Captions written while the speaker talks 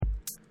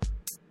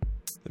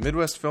The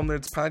Midwest Film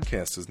Nerds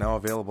podcast is now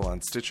available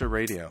on Stitcher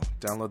Radio.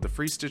 Download the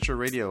free Stitcher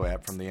Radio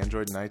app from the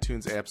Android and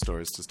iTunes app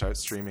stores to start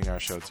streaming our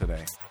show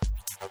today.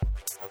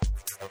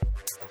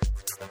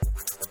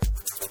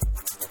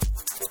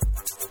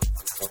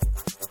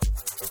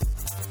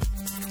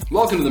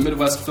 Welcome to the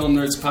Midwest Film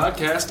Nerds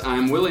podcast.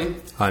 I'm Willie.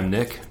 I'm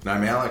Nick. And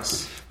I'm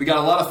Alex. We got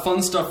a lot of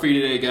fun stuff for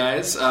you today,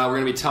 guys. We're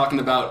going to be talking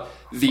about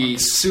the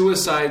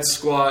Suicide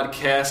Squad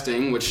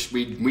casting, which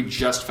we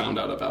just found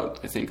out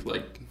about, I think,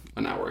 like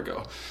an hour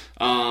ago.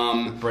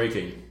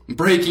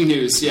 Breaking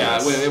news, yeah.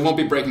 Yes. It won't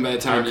be breaking by the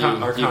time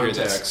our you hear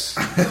this.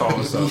 contacts called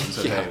us up and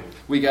said, hey.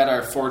 We got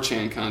our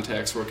 4chan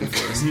contacts working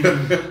for us.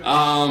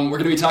 We're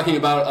going to be talking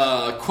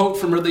about a quote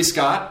from Ridley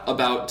Scott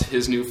about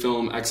his new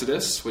film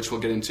Exodus, which we'll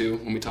get into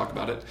when we talk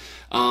about it.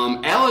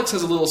 Alex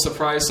has a little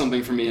surprise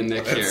something for me and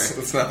Nick here.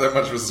 It's not that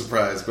much of a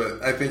surprise,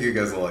 but I think you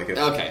guys will like it.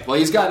 Okay, well,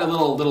 he's got a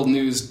little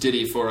news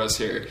ditty for us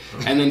here.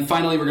 And then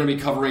finally, we're going to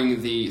be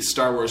covering the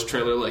Star Wars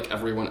trailer like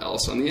everyone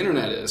else on the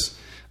internet is.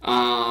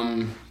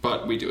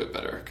 But we do it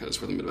better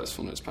because we're the Midwest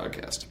Film Nerds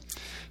podcast.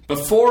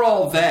 Before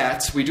all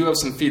that, we do have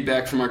some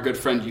feedback from our good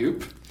friend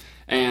Yoop.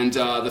 And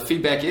the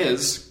feedback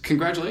is,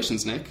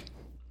 congratulations, Nick,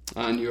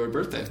 on your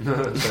birthday.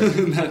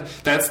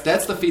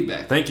 That's the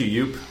feedback. Thank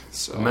you, Yoop.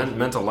 So,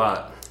 meant a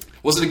lot.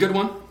 Was it a good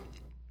one?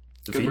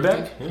 The Good feedback?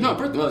 birthday? Yeah. No,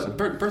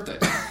 birthday.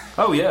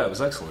 Oh, yeah, it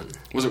was excellent.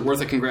 Was it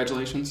worth it?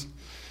 Congratulations?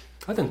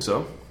 I think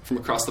so. From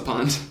across the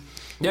pond?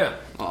 Yeah.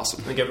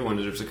 Awesome. I think everyone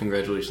deserves a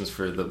congratulations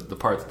for the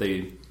part that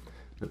they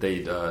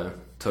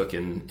took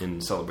in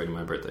celebrating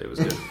my birthday. It was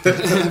good.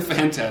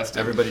 Fantastic.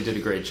 Everybody did a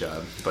great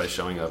job by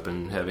showing up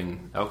and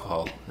having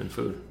alcohol and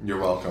food. You're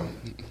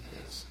welcome.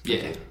 Yes.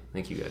 Yeah.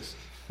 Thank you guys.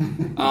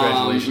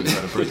 Congratulations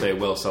on a birthday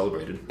well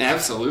celebrated.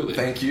 Absolutely.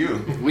 Thank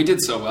you. We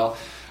did so well.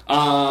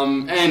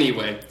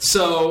 Anyway,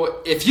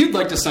 so if you'd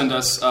like to send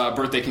us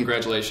birthday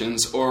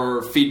congratulations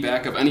or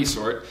feedback of any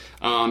sort,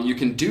 you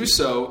can do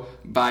so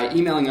by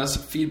emailing us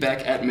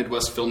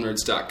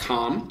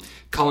feedback@midwestfilmnerds.com,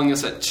 calling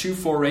us at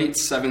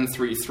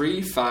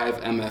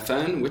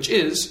 248-733-5MFN, which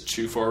is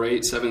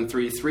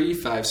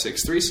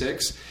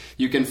 248-733-5636.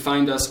 You can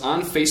find us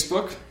on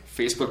Facebook,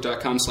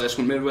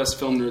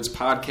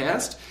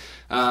 facebook.com/MidwestFilmNerdsPodcast.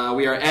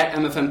 We are at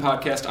MFN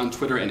Podcast on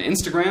Twitter and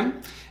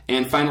Instagram.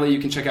 And finally, you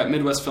can check out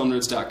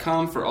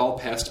MidwestFilmNerds.com for all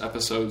past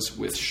episodes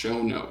with show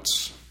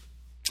notes.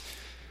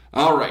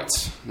 All right,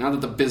 now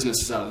that the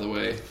business is out of the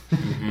way,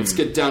 let's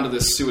get down to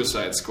this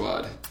Suicide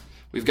Squad.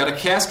 We've got a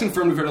cast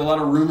confirmed. We've heard a lot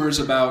of rumors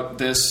about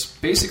this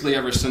basically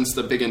ever since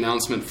the big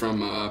announcement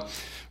from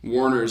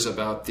Warner's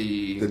about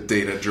the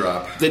data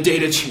drop. The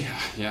data,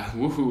 yeah,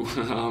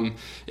 woohoo.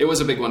 It was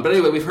a big one. But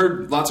anyway, we've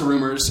heard lots of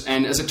rumors,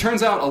 and as it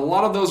turns out, a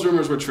lot of those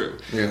rumors were true.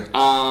 Yeah.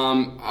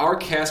 Our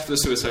cast for the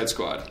Suicide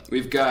Squad,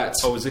 we've got...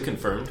 Oh, is it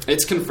confirmed?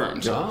 It's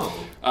confirmed.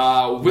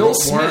 Oh. Will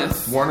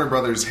Smith... Warner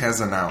Brothers has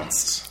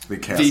announced the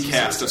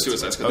cast of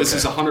Suicide Squad. Okay. This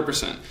is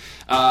 100%.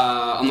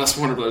 Unless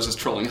Warner Brothers is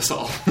trolling us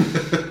all.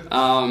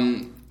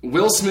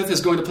 Will Smith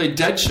is going to play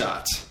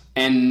Deadshot,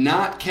 and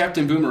not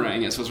Captain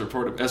Boomerang, as was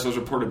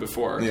reported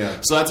before. Yeah.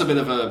 So that's a bit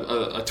of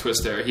a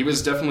twist there. He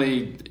was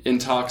definitely in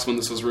talks when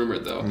this was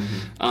rumored, though.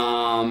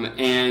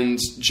 Mm-hmm. And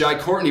Jai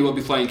Courtney will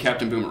be playing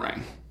Captain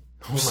Boomerang.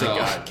 Oh my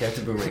God,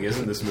 Captain Boomerang is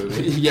in this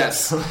movie.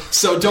 Yes.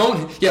 So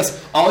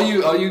all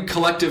you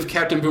collective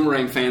Captain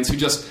Boomerang fans who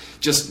just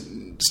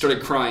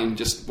started crying,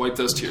 just wipe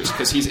those tears,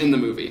 because he's in the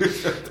movie.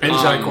 And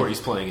Jai Courtney's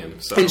playing him.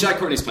 So. And Jai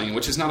Courtney's playing him,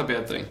 which is not a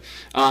bad thing.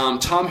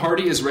 Tom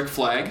Hardy is Rick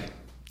Flag.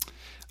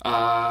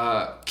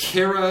 Cara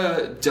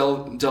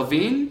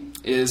Delevingne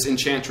is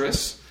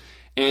Enchantress.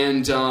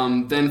 And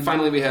then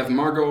finally we have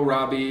Margot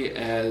Robbie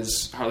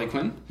as Harley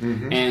Quinn,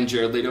 and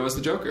Jared Leto as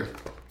the Joker.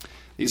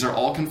 These are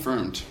all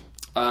confirmed.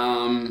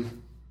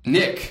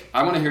 Nick,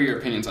 I want to hear your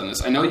opinions on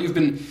this. I know you've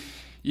been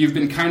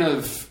kind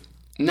of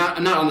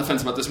not on the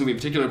fence about this movie in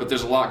particular, but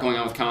there's a lot going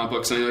on with comic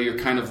books, and I know you're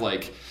kind of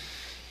like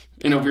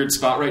in a weird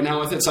spot right now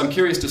with it. So I'm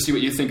curious to see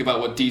what you think about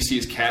what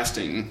DC's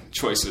casting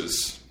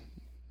choices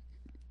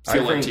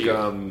feel like to you.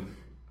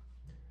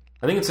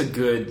 I think it's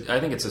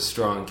a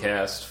strong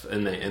cast,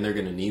 and they're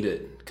going to need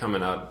it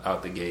coming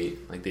out the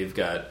gate. Like they've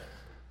got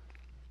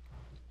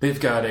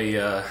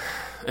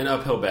an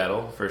uphill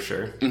battle for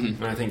sure,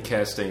 and I think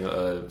casting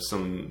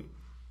some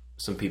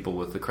people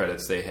with the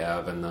credits they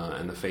have and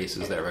the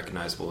faces that are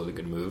recognizable is a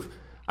good move.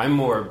 I'm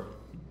more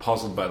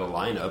puzzled by the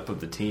lineup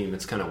of the team.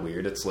 It's kind of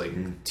weird. It's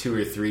like 2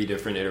 or 3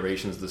 different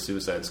iterations of the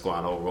Suicide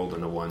Squad all rolled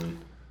into one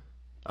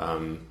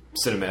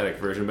cinematic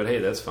version. But hey,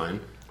 that's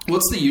fine.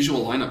 What's the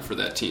usual lineup for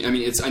that team? I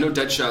mean, I know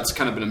Deadshot's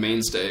kind of been a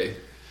mainstay.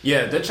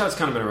 Yeah, Deadshot's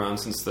kind of been around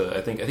since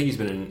I think he's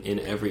been in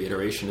every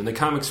iteration. In the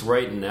comics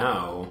right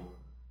now,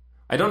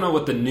 I don't know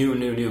what the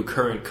new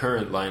current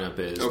lineup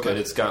is, but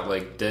it's got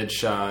like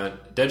Deadshot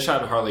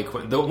and Harley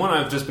Quinn. The one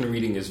I've just been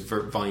reading is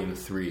Volume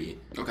 3,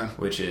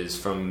 which is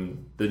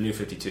from the New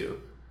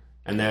 52.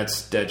 And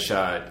that's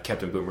Deadshot,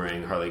 Captain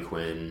Boomerang, Harley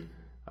Quinn,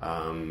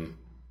 a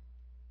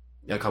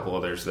couple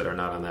others that are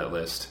not on that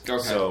list.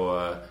 Okay.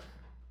 So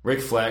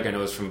Rick Flag, I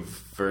know, is from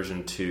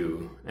version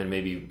 2, and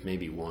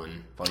maybe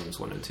 1, volumes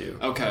 1 and 2.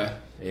 Okay.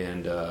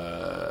 And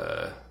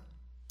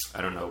I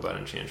don't know about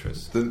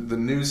Enchantress. The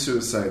new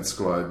Suicide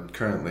Squad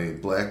currently: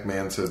 Black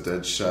Manta,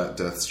 Deadshot,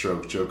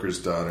 Deathstroke,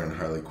 Joker's daughter, and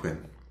Harley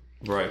Quinn.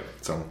 Right.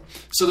 So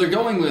they're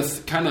going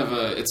with kind of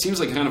it seems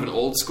like kind of an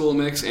old school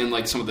mix and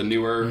like some of the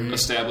newer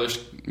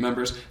established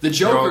members. The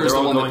Joker is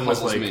the one that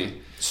puzzles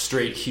me.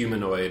 Straight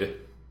humanoid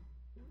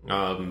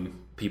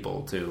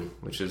people too,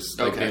 which is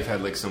like they've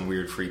had like some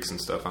weird freaks and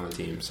stuff on the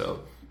team.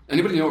 So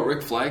anybody know what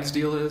Rick Flag's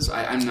deal is?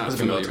 I'm not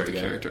familiar with the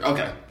character.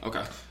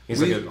 Okay.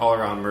 He's like an all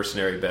around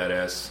mercenary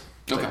badass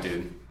type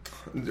dude.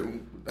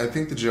 I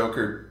think the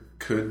Joker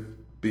could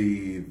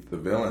be the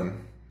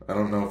villain. I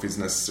don't know if he's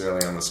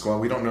necessarily on the squad.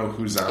 We don't know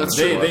who's on the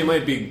squad. They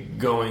might be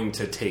going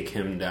to take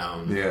him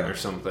down or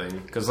something.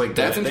 Because like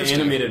the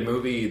animated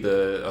movie,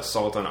 The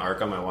Assault on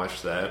Arkham, I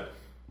watched that.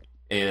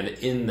 And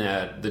in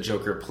that, the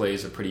Joker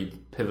plays a pretty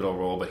pivotal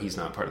role, but he's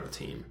not part of the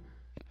team.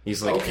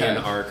 He's like in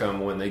Arkham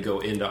when they go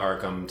into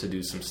Arkham to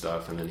do some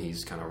stuff, and then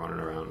he's kind of running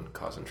around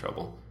causing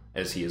trouble,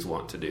 as he is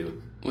wont to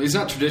do. Well, he's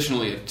not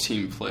traditionally a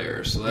team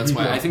player, so that's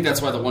why I think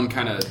that's why the one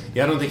kind of...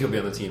 Yeah, I don't think he'll be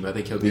on the team. I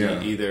think he'll be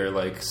either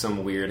like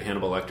some weird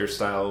Hannibal Lecter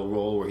style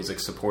role where he's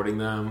like supporting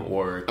them,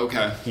 or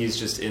he's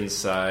just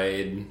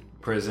inside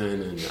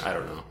prison, and I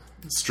don't know.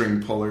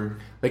 String puller.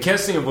 The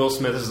casting of Will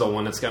Smith is the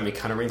one that's got me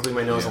kind of wrinkling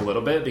my nose a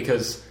little bit,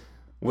 because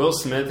Will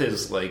Smith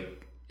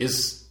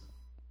is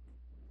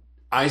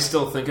I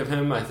still think of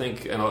him, I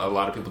think, and a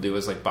lot of people do,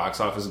 as like box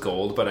office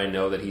gold, but I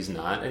know that he's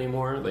not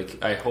anymore.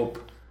 Like, I hope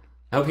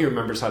he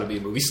remembers how to be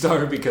a movie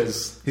star,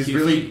 because he's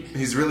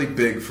really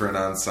big for an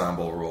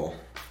ensemble role,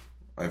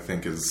 I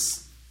think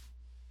is...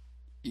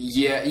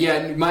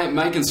 Yeah,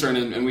 my concern,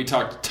 and we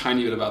talked a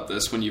tiny bit about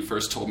this when you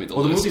first told me the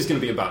list. The movie's going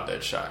to be about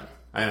Deadshot.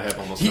 I have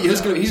almost he's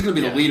going to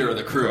be the leader of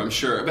the crew, I'm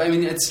sure. But I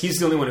mean, he's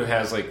the only one who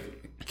has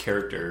like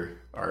character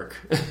arc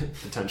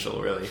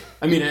potential, really.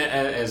 I mean,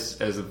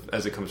 as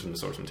it comes from the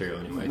source material,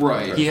 anyway.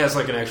 Right. He has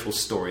like an actual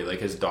story. Like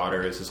his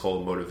daughter is his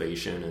whole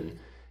motivation, and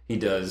he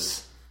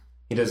does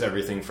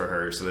everything for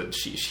her so that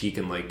she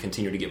can like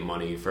continue to get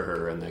money for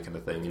her and that kind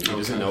of thing. And he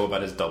doesn't know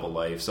about his double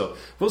life. So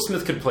Will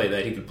Smith could play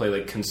that. He could play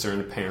like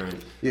concerned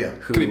parent. Yeah.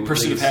 Who could be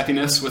Pursuit of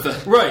Happiness with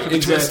a right.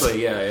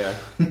 Exactly. Yeah.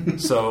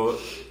 So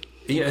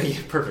yeah,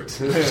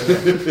 perfect.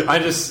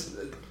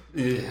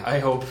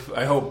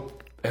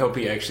 I hope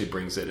he actually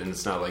brings it, and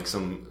it's not like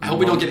some... I hope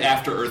we don't get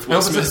After Earth. I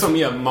hope it's some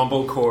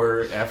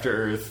mumblecore After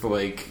Earth,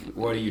 like,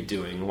 what are you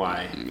doing?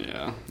 Why?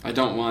 Yeah. I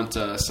don't want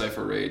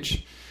Cypher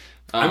Rage.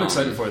 I'm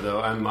excited for it, though.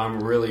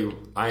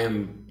 I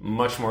am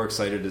much more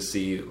excited to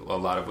see a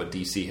lot of what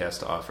DC has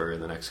to offer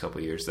in the next couple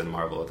of years than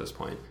Marvel at this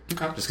point.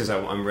 Okay. Just because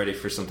I'm ready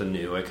for something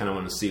new. I kind of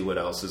want to see what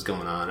else is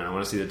going on, and I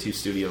want to see the two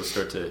studios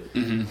start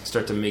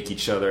to make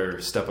each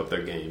other step up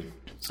their game.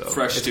 So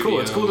fresh it's studio. Cool.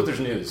 It's cool that there's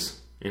news,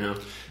 you know?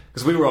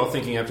 Because we were all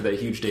thinking after that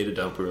huge data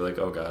dump, we were like,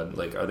 oh god,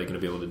 like, are they going to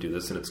be able to do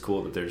this? And it's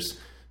cool that there's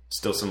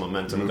still some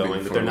momentum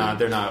going, that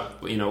they're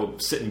not, you know,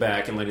 sitting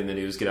back and letting the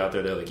news get out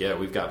there. They're like, yeah,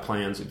 we've got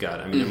plans,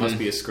 there must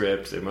be a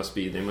script, they must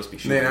be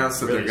shooting. They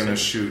announced that they're going to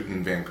shoot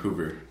in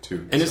Vancouver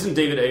too. And isn't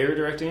David Ayer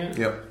directing it?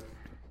 Yep.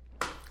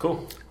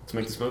 Cool. Let's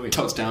make this movie.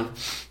 Toes down.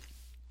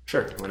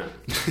 Sure, why not?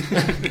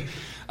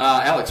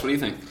 Alex, what do you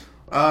think?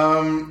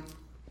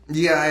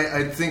 Yeah,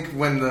 I think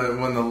when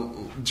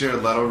the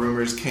Jared Leto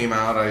rumors came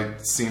out, I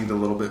seemed a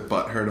little bit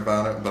butthurt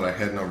about it, but I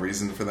had no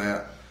reason for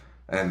that.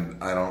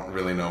 And I don't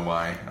really know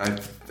why.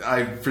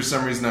 I for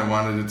some reason I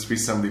wanted it to be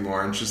somebody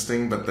more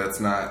interesting, but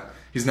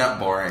he's not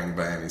boring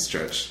by any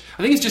stretch.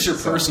 I think it's just your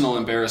personal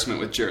embarrassment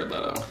with Jared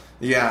Leto.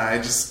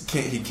 Yeah,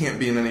 he can't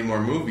be in any more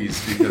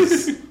movies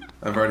because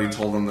I've already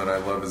told him that I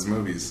love his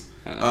movies.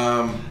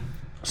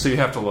 So you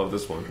have to love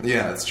this one.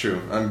 Yeah, it's true.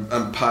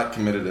 I'm pot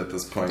committed at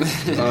this point.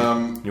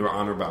 You are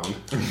honor bound.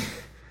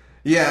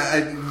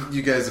 Yeah,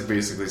 you guys have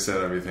basically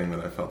said everything that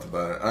I felt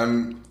about it.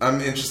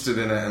 I'm interested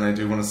in it, and I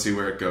do want to see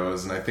where it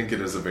goes. And I think it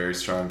is a very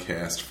strong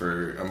cast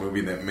for a movie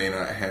that may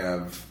not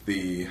have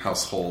the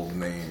household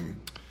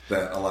name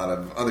that a lot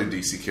of other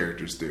DC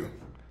characters do.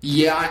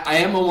 Yeah, I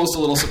am almost a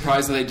little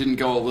surprised that they didn't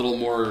go a little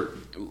more,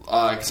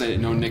 because I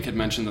know Nick had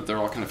mentioned that they're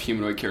all kind of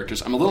humanoid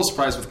characters. I'm a little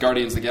surprised with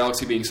Guardians of the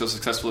Galaxy being so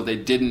successful that they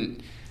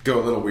didn't go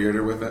a little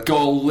weirder with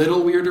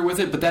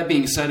it. But that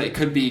being said, it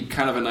could be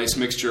kind of a nice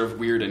mixture of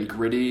weird and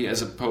gritty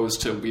as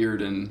opposed to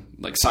weird and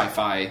like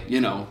sci-fi, you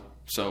know.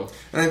 So,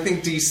 and I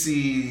think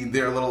DC,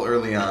 they're a little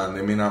early on.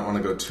 They may not want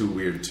to go too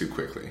weird too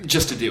quickly.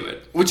 Just to do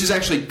it, which is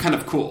actually kind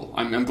of cool.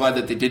 I'm glad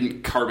that they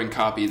didn't carbon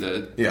copy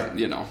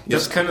you know.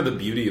 That's kind of the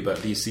beauty about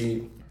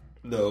DC,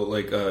 though.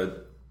 Like,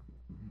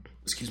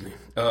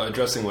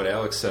 addressing what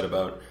Alex said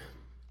about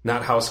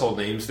not household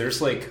names.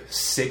 There's like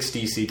 6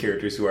 DC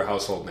characters who are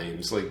household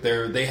names. Like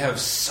they have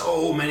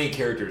so many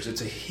characters.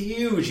 It's a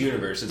huge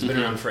universe. It's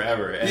been around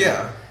forever.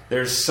 And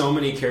there's so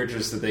many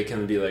characters that they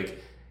can be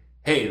like,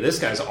 hey, this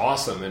guy's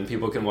awesome, and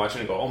people can watch it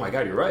and go, oh my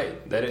god, you're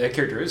right. That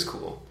character is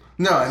cool.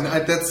 No, and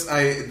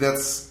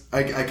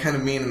I kind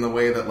of mean in the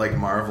way that like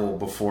Marvel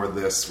before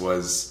this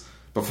was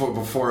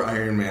before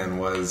Iron Man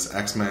was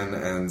X-Men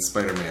and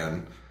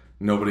Spider-Man.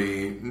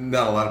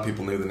 not a lot of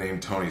people knew the name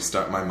Tony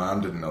Stark. My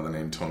mom didn't know the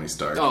name Tony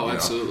Stark. Oh,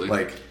 absolutely.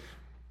 Like,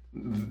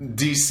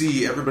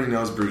 DC, everybody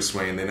knows Bruce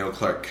Wayne. They know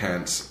Clark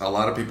Kent. A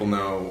lot of people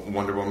know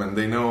Wonder Woman.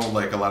 They know,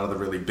 like, a lot of the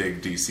really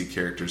big DC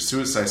characters.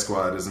 Suicide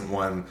Squad isn't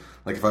one.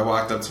 Like, if I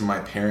walked up to my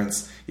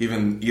parents,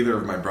 even either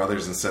of my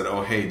brothers, and said,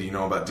 "Oh, hey, do you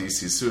know about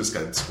DC's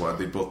Suicide Squad?"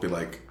 They'd both be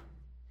like,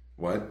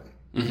 "What?"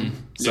 Mm-hmm.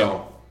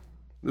 So,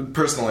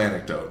 personal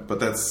anecdote, but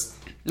that's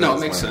it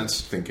makes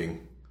sense.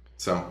 Thinking.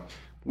 So,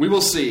 we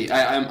will see.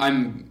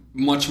 I'm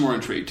much more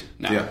intrigued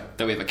now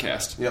that we have a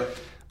cast. Yep.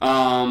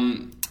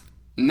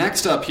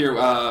 Next up here,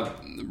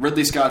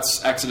 Ridley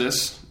Scott's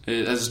Exodus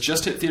has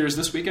just hit theaters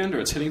this weekend, or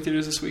it's hitting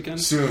theaters this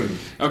weekend? Soon.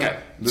 Okay.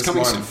 It's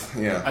coming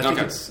soon. Yeah. I think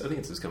it's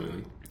this coming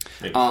week.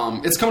 Maybe.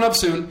 It's coming up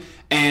soon,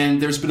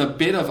 and there's been a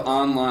bit of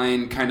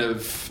online kind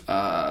of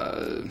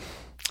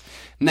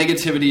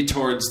negativity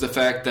towards the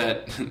fact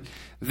that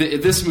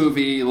this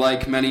movie,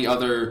 like many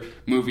other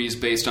movies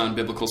based on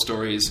biblical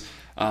stories,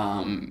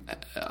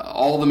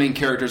 all the main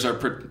characters are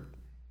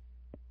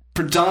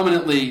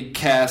predominantly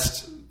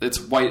cast. It's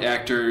white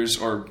actors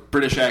or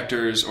British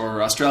actors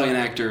or Australian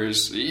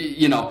actors,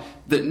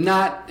 that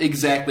not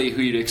exactly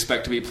who you'd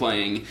expect to be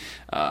playing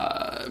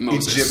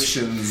Moses.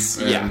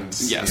 Egyptians.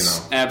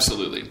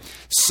 Absolutely.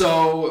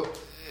 So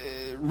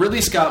Ridley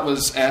Scott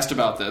was asked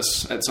about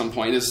this at some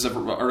point. This is an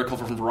article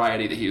from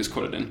Variety that he was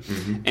quoted in.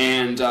 Mm-hmm.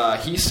 And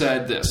he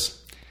said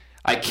this: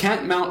 "I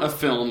can't mount a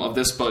film of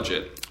this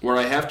budget where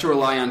I have to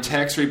rely on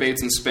tax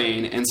rebates in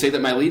Spain and say that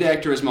my lead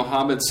actor is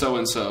Mohammed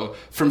so-and-so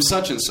from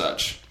such and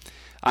such.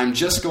 I'm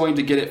just going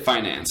to get it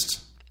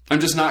financed.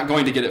 I'm just not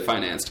going to get it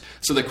financed.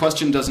 So the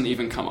question doesn't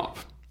even come up."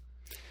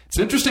 It's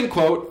an interesting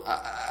quote.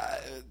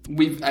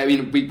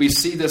 We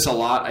see this a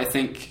lot, I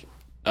think,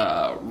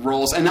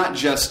 roles, and not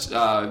just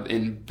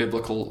in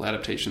biblical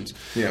adaptations,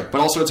 but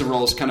all sorts of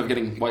roles kind of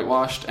getting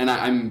whitewashed. And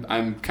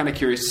I'm kind of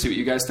curious to see what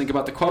you guys think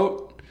about the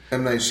quote.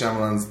 M. Night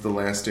Shyamalan's The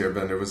Last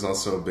Airbender was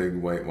also a big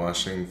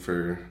whitewashing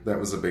that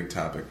was a big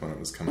topic when it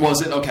was coming out.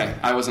 Was it? Okay,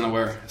 I wasn't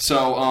aware.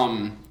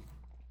 So,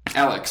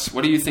 Alex,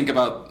 what do you think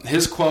about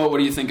his quote? What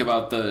do you think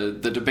about the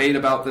debate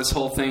about this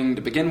whole thing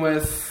to begin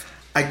with?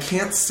 I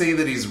can't say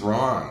that he's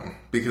wrong,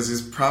 because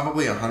he's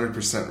probably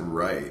 100%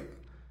 right.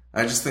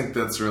 I just think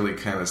that's really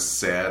kind of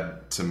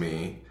sad to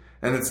me.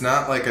 And it's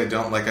not like I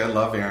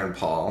love Aaron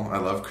Paul. I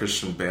love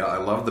Christian Bale. I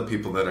love the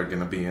people that are going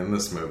to be in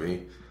this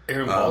movie.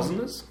 Aaron Paul's in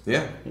this?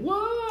 Yeah.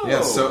 Whoa!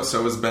 Yeah,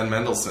 so is Ben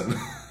Mendelsohn.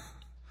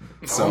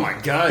 Oh my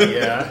god,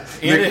 yeah.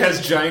 And it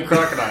has giant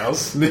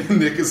crocodiles.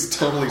 Nick is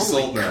totally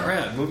sold now. Holy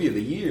crap, movie of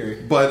the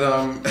year. But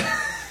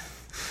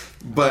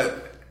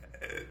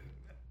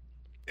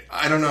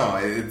I don't know.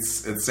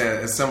 It's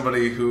sad. As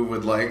somebody who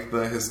would like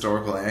the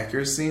historical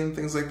accuracy and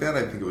things like that,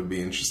 I think it would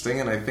be interesting,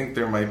 and I think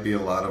there might be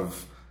a lot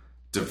of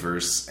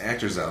diverse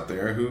actors out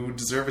there who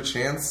deserve a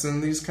chance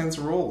in these kinds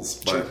of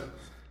roles. But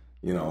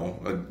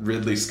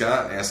Ridley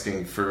Scott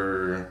asking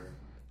for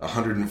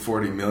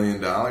 $140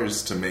 million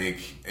to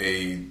make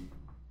a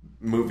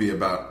movie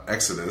about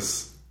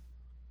Exodus,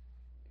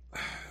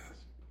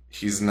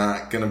 he's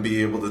not going to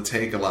be able to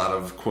take a lot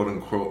of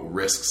quote-unquote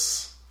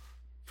risks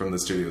from the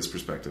studio's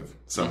perspective.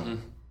 So,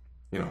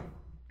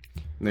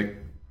 Nick?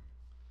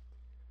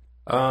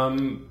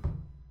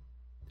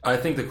 I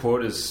think the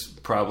quote is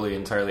probably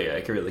entirely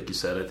accurate, like you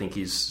said. I think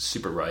he's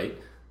super right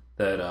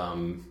that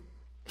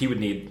he would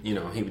need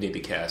to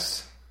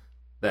cast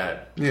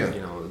that,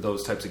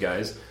 those types of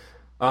guys.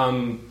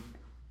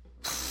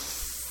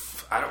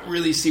 I don't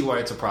really see why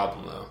it's a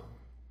problem though,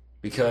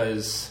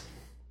 because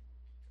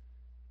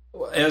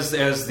as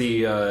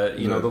the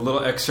the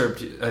little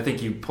excerpt, I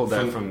think you pulled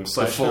that from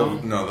Slash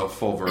Film. No, the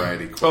full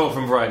Variety quote. Oh,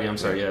 from Variety. I'm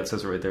sorry. Yeah, it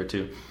says it right there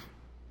too.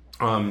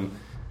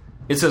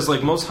 It says,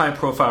 like most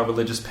high-profile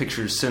religious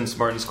pictures since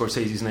Martin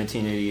Scorsese's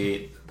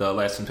 1988 The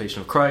Last Temptation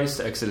of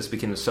Christ, Exodus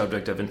became the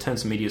subject of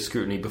intense media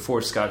scrutiny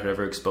before Scott had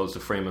ever exposed a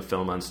frame of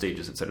film on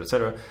stages, etc.,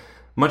 etc.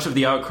 Much of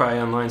the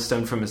outcry online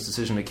stemmed from his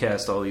decision to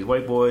cast all these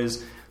white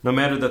boys. No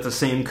matter that the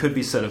same could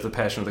be said of The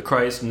Passion of the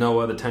Christ,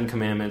 Noah, The Ten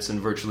Commandments, and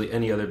virtually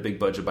any other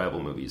big-budget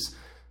Bible movies.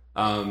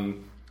 I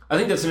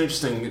think that's an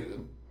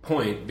interesting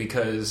point,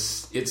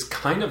 because it's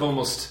kind of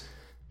almost...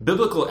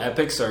 Biblical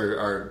epics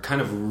are kind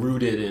of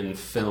rooted in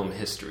film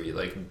history.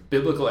 Like,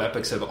 biblical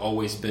epics have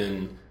always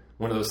been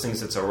one of those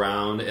things that's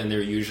around, and they're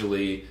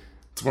usually...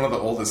 It's one of the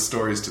oldest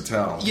stories to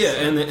tell. Yeah,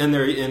 and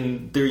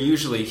they're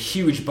usually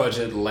huge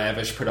budget,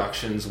 lavish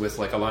productions with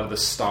like a lot of the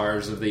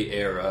stars of the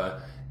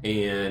era,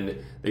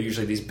 and they're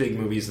usually these big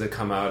movies that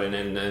come out,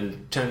 and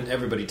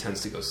everybody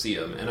tends to go see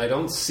them. And I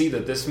don't see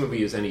that this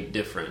movie is any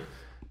different.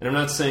 And I'm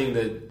not saying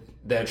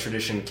that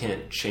tradition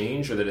can't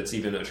change, or that it's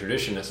even a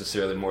tradition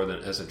necessarily more than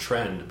as a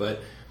trend.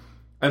 But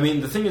I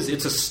mean, the thing is,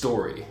 it's a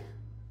story.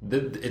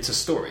 It's a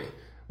story.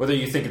 Whether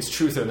you think it's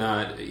truth or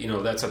not,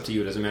 that's up to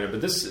you. It doesn't matter.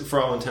 But this,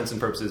 for all intents and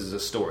purposes, is a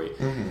story.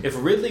 Mm-hmm. If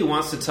Ridley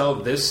wants to tell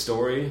this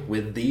story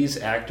with these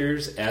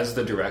actors as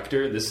the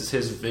director, this is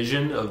his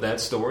vision of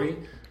that story,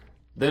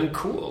 then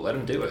cool, let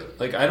him do it.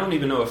 Like, I don't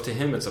even know if to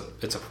him it's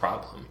a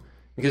problem,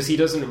 because he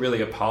doesn't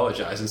really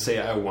apologize and say,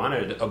 I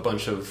wanted a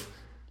bunch of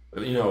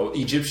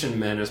Egyptian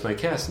men as my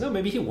cast. No,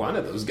 maybe he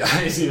wanted those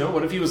guys.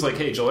 What if he was like,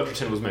 hey, Joel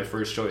Edgerton was my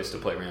first choice to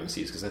play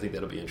Ramesses because I think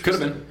that'll be interesting.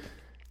 Could have been.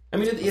 I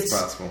mean, it's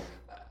possible.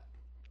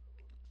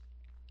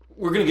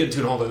 We're going to get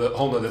into a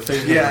whole other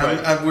thing.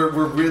 Yeah,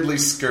 we're weirdly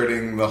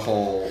skirting the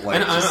whole.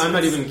 And I'm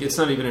not even. It's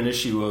not even an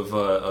issue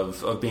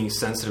of being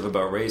sensitive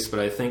about race, but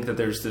I think that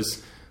there's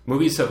this.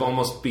 Movies have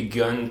almost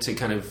begun to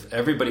kind of.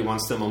 Everybody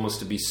wants them almost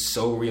to be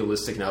so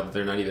realistic now that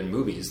they're not even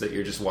movies, that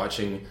you're just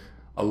watching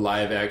a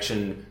live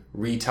action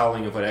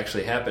retelling of what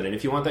actually happened. And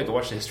if you want that, go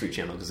watch the History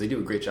Channel because they do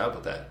a great job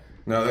with that.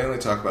 No, they only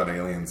talk about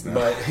aliens now.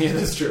 But yeah,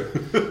 that's true.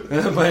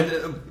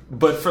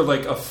 but for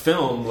like a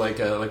film, like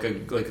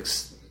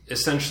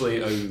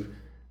essentially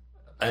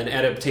an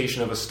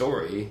adaptation of a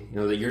story,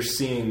 that you're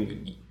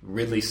seeing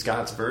Ridley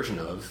Scott's version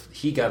of.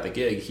 He got the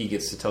gig. He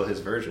gets to tell his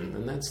version,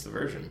 and that's the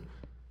version.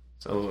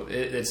 So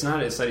it's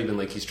not even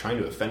like he's trying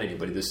to offend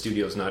anybody. The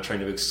studio's not trying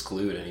to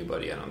exclude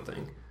anybody. I don't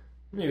think.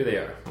 Maybe they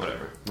are.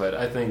 Whatever. But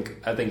I think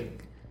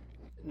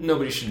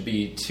nobody should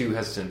be too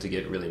hesitant to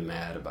get really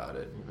mad about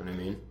it. You know what I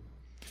mean?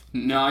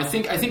 No, I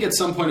think at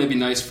some point it'd be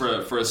nice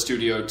for a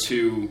studio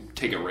to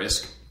take a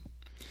risk,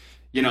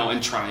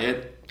 and try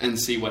it and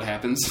see what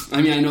happens.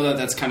 I mean, I know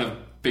that's kind of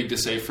big to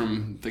say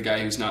from the guy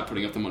who's not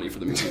putting up the money for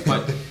the movie,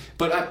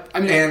 but I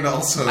mean, and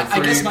also I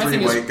guess my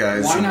thing white is,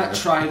 guys. Why not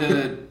try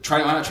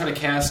to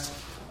cast?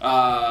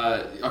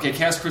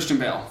 Cast Christian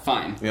Bale,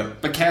 fine, yep.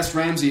 But cast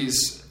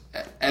Ramses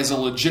as a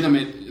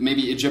legitimate,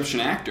 maybe Egyptian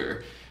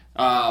actor.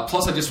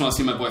 Plus, I just want to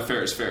see my boy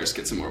Ferris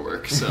get some more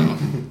work. So,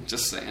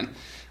 just saying.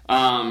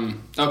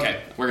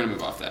 Okay, we're gonna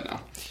move off that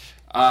now.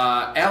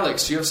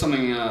 Alex, do you have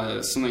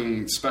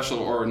something special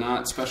or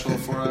not special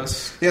for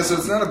us? Yeah, so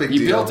it's not a big deal.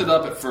 You built it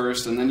up at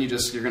first, and then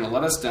you're gonna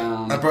let us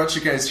down. I brought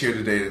you guys here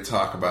today to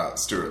talk about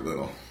Stuart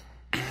Little.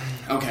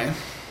 Okay.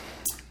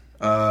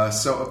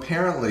 So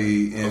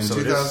apparently in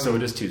 2000... So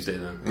it is Tuesday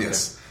then. Okay.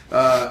 Yes.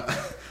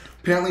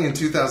 Apparently in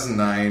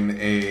 2009,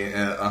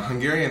 a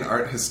Hungarian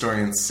art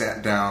historian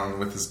sat down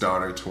with his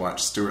daughter to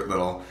watch Stuart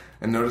Little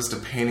and noticed a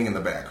painting in the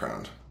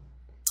background.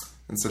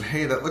 And said,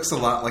 hey, that looks a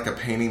lot like a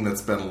painting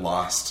that's been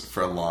lost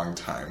for a long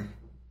time.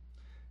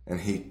 And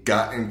he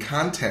got in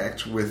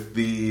contact with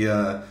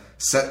the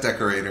set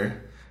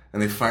decorator, and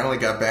they finally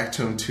got back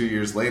to him 2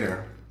 years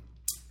later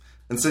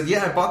and said,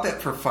 yeah, I bought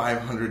that for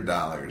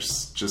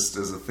 $500 just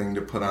as a thing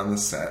to put on the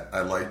set.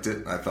 I liked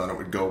it. I thought it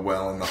would go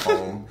well in the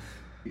home.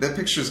 That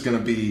picture is going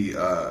to be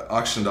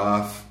auctioned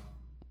off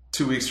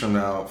 2 weeks from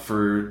now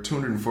for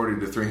 $240,000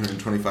 to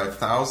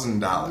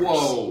 $325,000.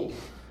 Whoa.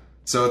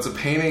 So it's a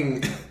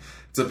painting...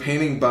 It's a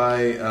painting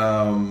by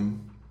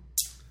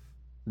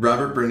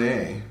Robert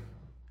Bernay.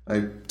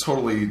 I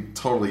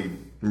totally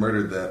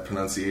murdered that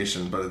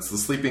pronunciation, but it's the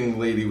sleeping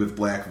lady with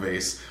black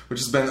vase, which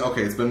has been,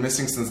 it's been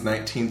missing since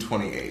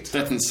 1928.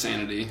 That's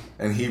insanity.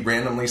 And he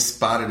randomly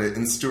spotted it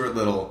in Stuart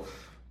Little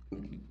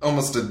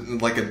almost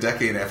like a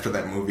decade after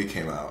that movie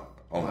came out,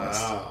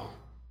 almost. Wow.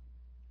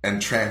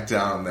 And tracked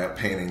down that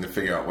painting to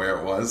figure out where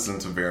it was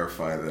and to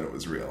verify that it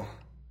was real.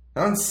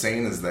 How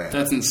insane is that?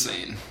 That's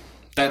insane.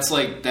 That's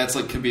like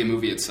could be a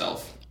movie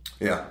itself.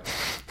 Yeah.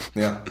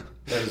 That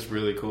is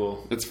really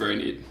cool. It's very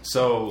neat.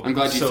 So I'm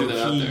glad you threw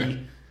that out there.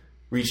 He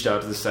reached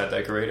out to the set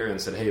decorator and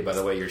said, "Hey, by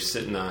the way, you're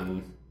sitting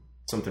on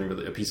something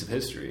really a piece of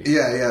history."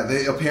 Yeah.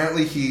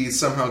 Apparently, he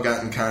somehow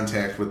got in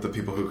contact with the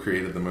people who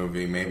created the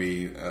movie.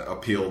 Maybe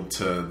appealed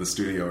to the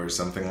studio or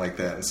something like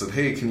that, and said,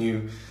 "Hey, can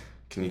you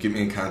get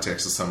me in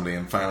contact with somebody?"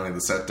 And finally,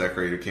 the set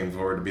decorator came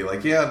forward to be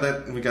like,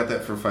 "Yeah, we got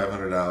that for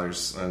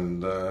 $500."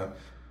 And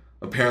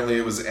apparently,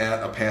 it was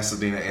at a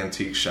Pasadena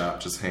antique shop,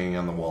 just hanging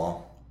on the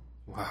wall.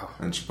 Wow!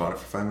 And she bought it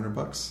for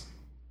 $500,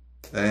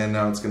 and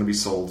now it's going to be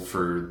sold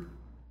for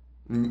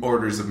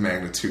orders of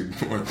magnitude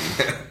more than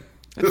that.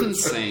 That's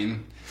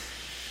insane.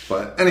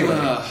 But anyway,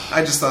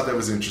 I just thought that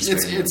was interesting.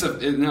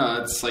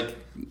 It's like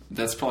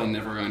that's probably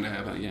never going to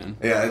happen again.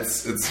 Yeah,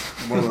 it's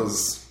one of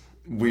those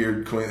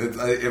weird.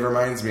 It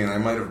reminds me, and I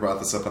might have brought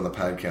this up on the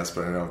podcast,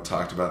 but I know I've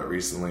talked about it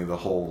recently. The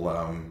whole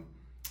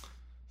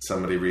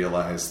somebody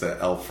realized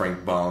that L.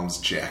 Frank Baum's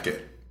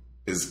jacket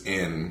is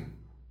in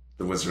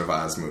the Wizard of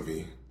Oz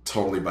movie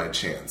totally by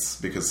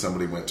chance because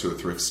somebody went to a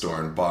thrift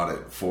store and bought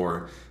it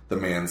for the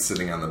man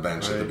sitting on the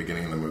bench at the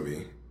beginning of the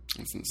movie.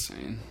 That's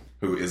insane.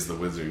 Who is the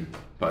wizard?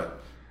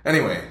 But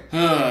anyway,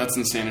 that's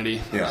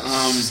insanity. Yeah.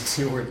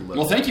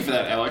 Well, thank you for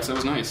that, Alex. That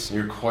was nice.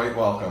 You're quite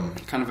welcome.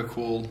 Kind of a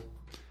cool,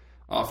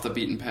 off the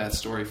beaten path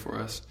story for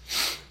us.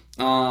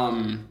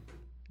 No,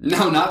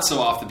 not so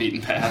off the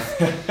beaten path.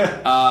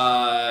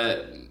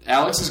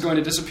 Alex is going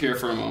to disappear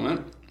for a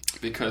moment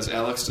because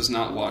Alex does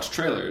not watch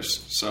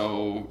trailers.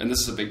 So, and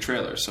this is a big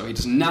trailer, so he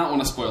does not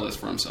want to spoil this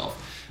for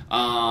himself.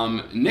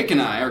 Nick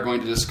and I are going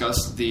to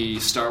discuss the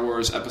Star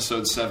Wars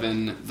Episode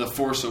 7 The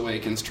Force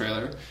Awakens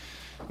trailer,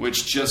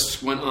 which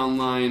just went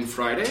online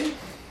Friday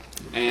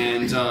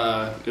and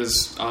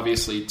is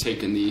obviously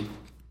taken the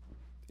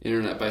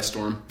internet by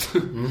storm.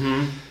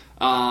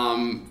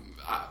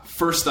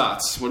 First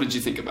thoughts, what did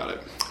you think about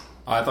it?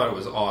 I thought it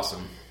was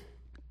awesome.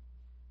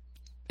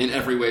 In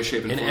every way,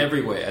 shape, and form? In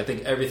every way. I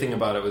think everything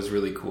about it was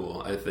really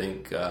cool. I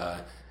think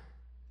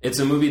It's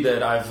a movie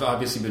that I've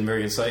obviously been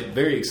very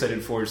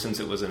excited for since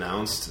it was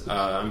announced.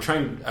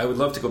 I would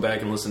love to go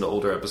back and listen to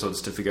older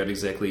episodes to figure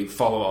out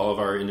follow all of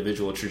our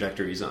individual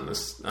trajectories on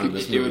this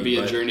movie. It would be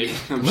a journey,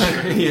 I'm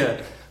sure.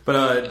 Yeah.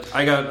 But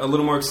I got a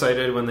little more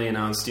excited when they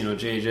announced,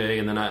 JJ,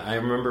 and then I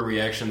remember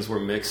reactions were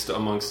mixed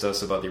amongst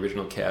us about the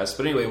original cast.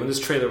 But anyway, when this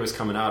trailer was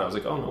coming out, I was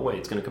like, oh, no way,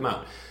 it's going to come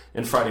out.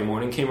 And Friday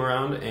morning came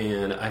around,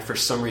 and I, for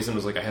some reason,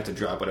 was like, I have to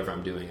drop whatever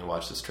I'm doing and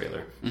watch this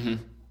trailer. Mm-hmm.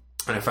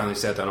 And I finally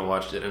sat down and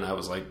watched it, and I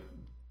was like,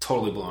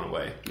 totally blown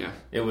away. Yeah,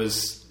 it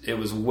was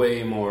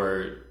way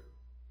more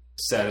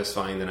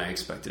satisfying than I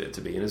expected it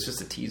to be, and it's just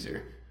a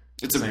teaser.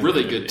 It's a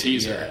really good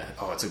teaser. Yeah.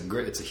 Oh,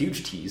 it's a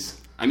huge tease.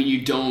 I mean,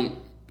 you don't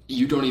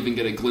even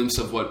get a glimpse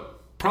of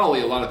what probably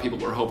a lot of people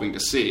were hoping to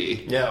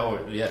see. Yeah.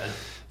 Oh, yeah.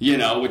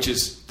 Which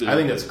is I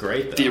think that's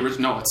great. Though. The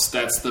original.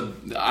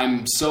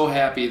 I'm so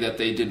happy that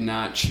they did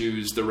not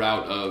choose the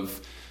route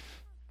of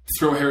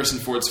throw Harrison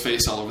Ford's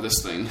face all over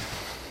this thing.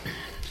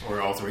 Or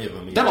all three of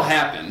them. Yeah. That'll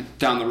happen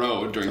down the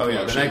road during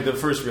promotion. Yeah, the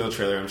first real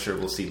trailer, I'm sure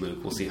we'll see Luke,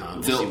 we'll see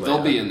Han,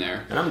 they'll be in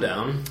there. And I'm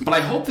down. But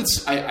I hope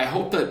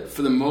that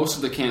for the most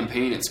of the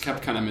campaign, it's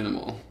kept kind of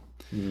minimal.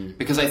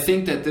 Because I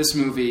think that this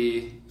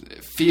movie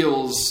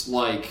feels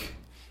like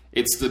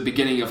it's the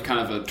beginning of kind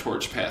of a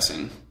torch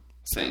passing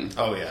thing.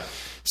 Oh, yeah.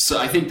 So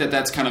I think that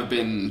that's kind of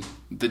been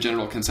the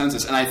general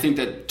consensus. And I think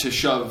that to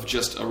shove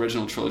just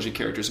original trilogy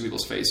characters in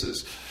people's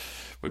faces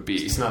would be...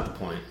 It's not the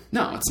point.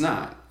 No, it's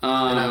not.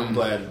 And I'm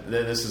glad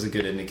that this is a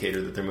good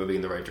indicator that they're moving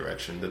in the right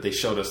direction, that they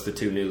showed us the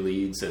two new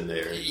leads and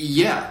they're...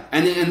 Yeah,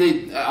 and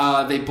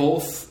they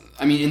both...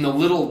 I mean, in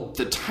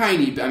the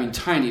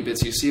tiny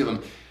bits you see of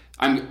them,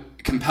 I'm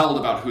compelled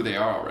about who they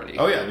are already.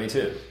 Oh yeah, me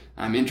too.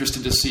 I'm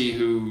interested to see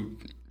who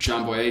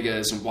John Boyega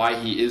is and why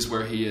he is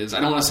where he is. I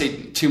don't want to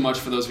say too much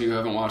for those of you who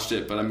haven't watched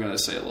it, but I'm going to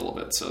say a little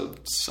bit, so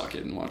suck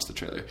it and watch the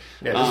trailer.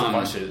 Yeah, just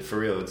watch it, for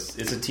real. It's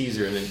a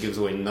teaser and it gives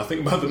away nothing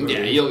about the movie.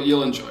 Yeah,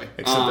 you'll enjoy.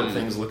 Except that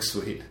things look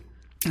sweet.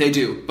 They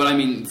do, but I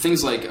mean,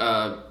 things like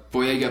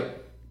Boyega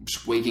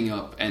just waking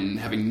up and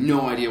having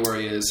no idea where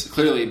he is,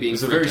 clearly being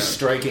It's a very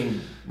striking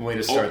way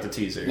to start the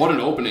teaser. What an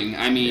opening.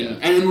 I mean,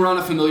 and we're on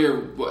a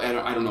familiar,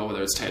 I don't know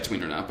whether it's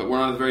Tatooine or not, but we're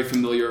on a very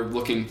familiar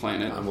looking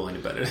planet. I'm willing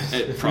to bet it is.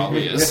 It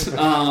probably is.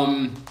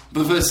 But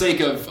for the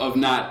sake of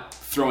not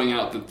throwing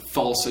out the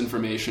false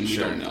information, we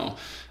don't know.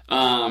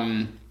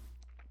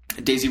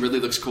 Daisy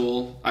Ridley looks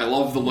cool. I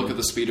love the look of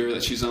the speeder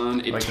that she's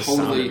on. It like totally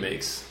the sound it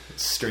makes.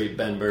 It's straight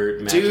Ben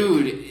Burt magic.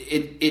 Dude,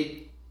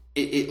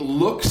 it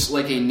looks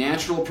like a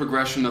natural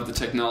progression of the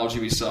technology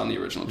we saw in the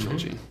original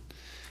trilogy.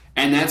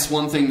 And that's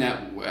one thing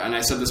that, and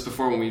I said this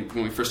before when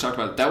we first talked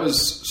about it, that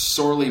was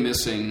sorely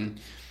missing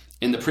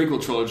in the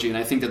prequel trilogy, and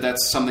I think that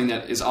that's something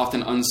that is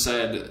often an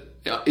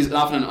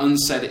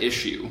unsaid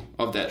issue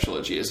of that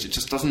trilogy, is it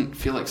just doesn't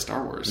feel like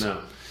Star Wars.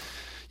 No.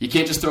 You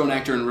can't just throw an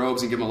actor in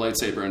robes and give him a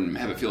lightsaber and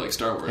have it feel like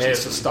Star Wars. Hey,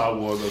 it's a Star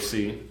Wars, go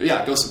see.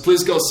 Yeah,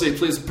 please go see.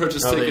 Please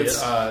purchase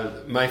tickets.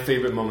 My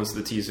favorite moments of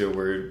the teaser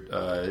were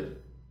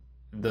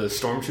the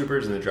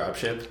stormtroopers and the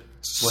dropship.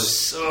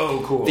 Was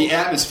so cool. The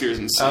atmosphere is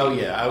insane. Oh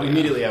yeah,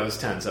 immediately I was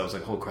tense. I was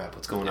like, "Oh crap,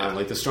 what's going on?"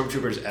 Like the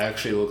stormtroopers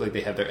actually look like they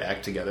have their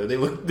act together.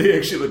 They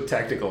actually look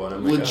tactical, and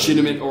I'm like,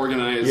 legitimate,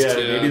 organized. Yeah,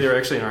 maybe they're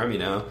actually an army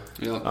now.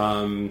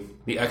 Yeah.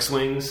 The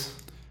X-wings,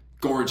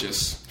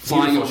 gorgeous,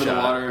 flying over the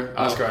water.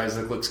 Oscar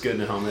Isaac looks good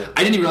in a helmet. I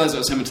didn't even realize it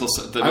was him until the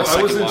second watch.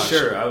 I wasn't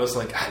sure. I was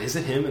like, "Is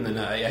it him?" And then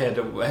I had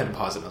to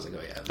pause it. And I was like,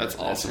 "Oh yeah, that's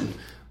awesome."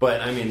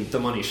 But I mean, the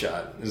money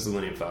shot is the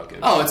Millennium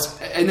Falcon. Oh,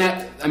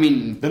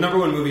 the number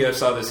one movie I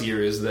saw this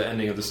year is the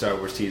ending of the Star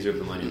Wars teaser of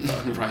the Millennium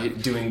Falcon.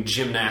 Right, doing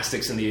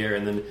gymnastics in the air,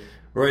 and then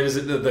right as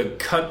the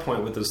cut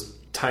point with those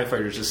TIE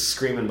fighters just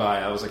screaming by,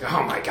 I was like,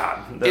 oh my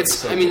god! We're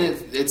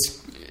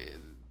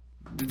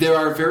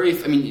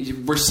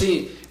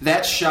seeing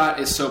that shot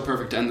is so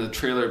perfect to end the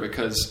trailer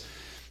because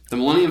the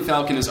Millennium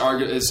Falcon is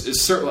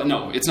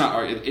certainly it's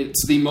not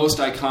it's the most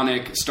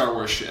iconic Star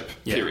Wars ship.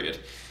 Period.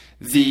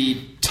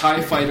 The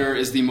TIE fighter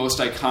is the most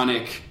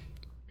iconic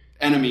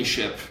enemy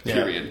ship,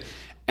 period. Yeah.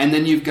 And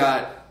then you've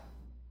got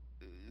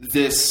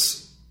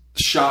this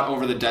shot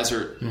over the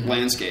desert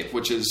landscape,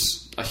 which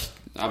is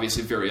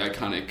obviously very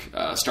iconic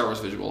Star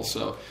Wars visual.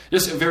 So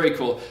just very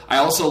cool. I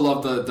also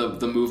love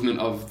the movement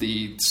of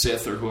the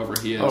Sith or whoever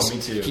he is. Oh, me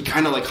too. He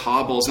kind of like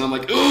hobbles, and I'm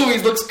like, ooh, he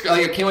looks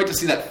like I can't wait to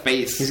see that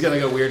face. He's got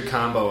like a weird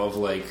combo of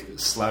like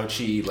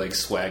slouchy like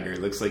swagger.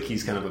 Looks like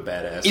he's kind of a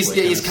badass.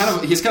 He's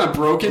kind of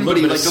broken, but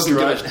he like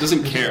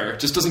doesn't care.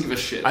 Just doesn't give a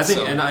shit. I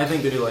think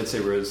the new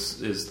lightsaber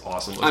is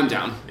awesome. I'm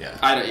down. Yeah,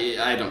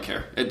 I don't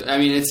care.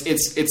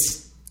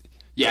 It's.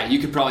 Yeah, you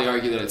could probably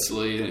argue that it's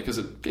silly because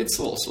it's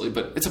a little silly,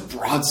 but it's a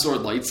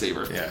broadsword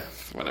lightsaber. Yeah,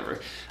 whatever.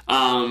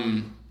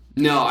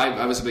 No,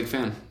 I was a big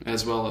fan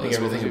as well. I think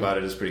everything about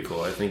it is pretty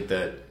cool. I think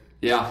that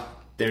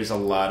there's a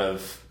lot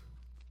of.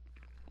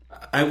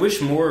 I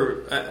wish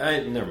more.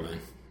 I never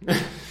mind.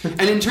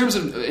 And in terms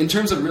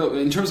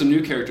of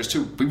new characters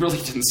too, we really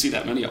didn't see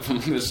that many of them.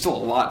 There's still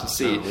a lot to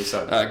see.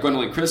 No,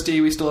 Gwendolyn Christie,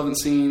 we still haven't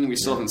seen. We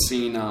still haven't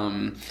seen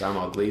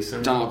Domhnall Gleeson.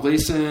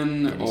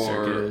 Andy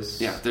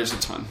Serkis. Yeah, there's a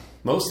ton.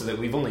 most of it,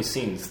 we've only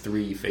seen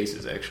 3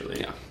 faces,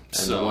 actually. Yeah.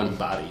 And 1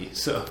 body,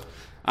 so...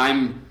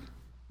 I'm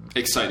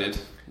excited.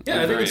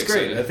 Yeah, I think it's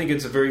great. I think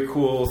it's a very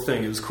cool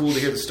thing. It was cool to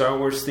hear the Star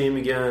Wars theme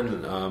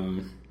again.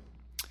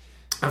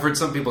 I've heard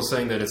some people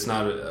saying that it's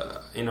not...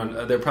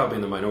 they're probably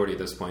in the minority at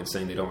this point,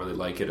 saying they don't really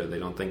like it, or they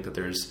don't think that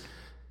there's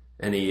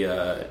any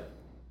of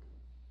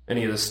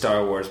the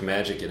Star Wars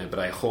magic in it, but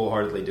I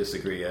wholeheartly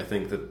disagree. I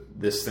think that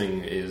this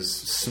thing is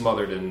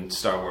smothered in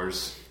Star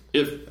Wars.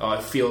 It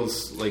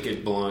feels like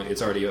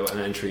it's already an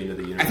entry into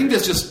the universe. I think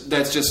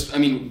that's just. I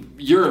mean,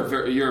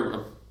 you're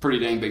a pretty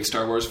dang big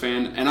Star Wars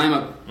fan, and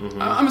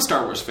I'm a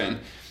Star Wars fan.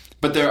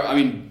 But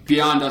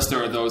beyond us,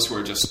 there are those who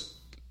are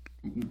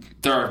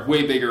there are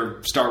way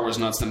bigger Star Wars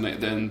nuts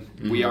than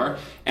we are,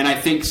 and I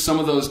think some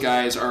of those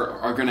guys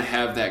are going to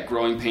have that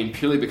growing pain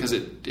purely because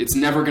it's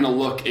never going to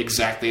look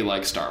exactly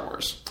like Star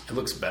Wars. It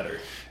looks better,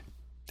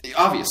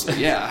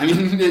 obviously. Yeah, I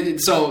mean,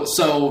 so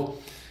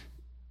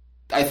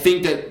I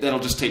think that'll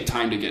just take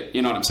time to get.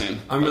 You know what I'm saying?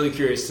 I'm really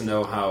curious to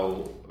know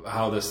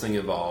how this thing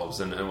evolves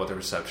and what the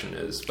reception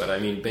is. But I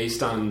mean,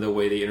 based on the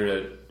way the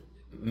internet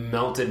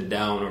melted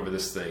down over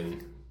this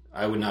thing,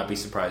 I would not be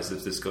surprised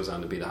if this goes on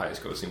to be the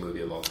highest grossing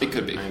movie of all time. It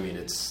could be. I mean,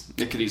 it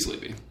could easily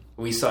be.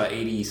 We saw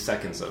 80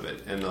 seconds of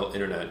it, and the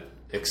internet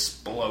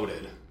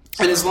exploded.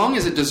 And as long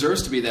as it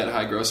deserves to be that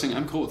high grossing,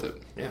 I'm cool with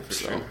it. Yeah, for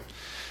sure.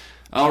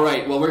 All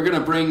right, well, we're going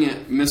to bring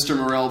Mr.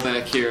 Morell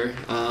back here.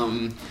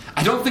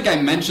 I don't think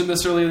I mentioned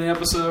this earlier in the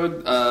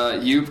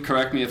episode. You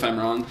correct me if I'm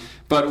wrong,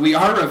 but we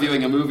are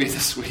reviewing a movie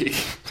this week.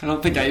 I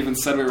don't think I even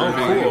said we were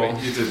reviewing a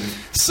movie. You didn't.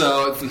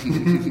 So,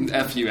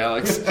 F you,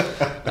 Alex.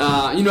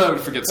 I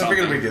would forget something.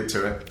 I figured we'd get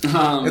to it.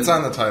 It's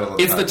on the title of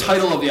the It's the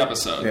title of the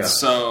episode. Yeah.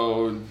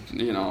 So,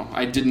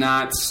 I did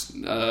not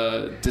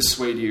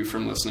dissuade you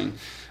from listening.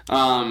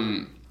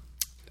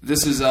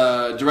 This is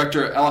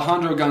director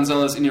Alejandro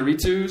González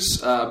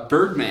Iñárritu's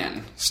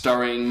Birdman,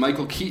 starring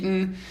Michael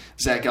Keaton,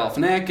 Zach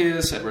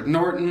Galifianakis, Edward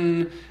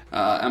Norton,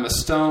 Emma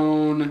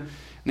Stone,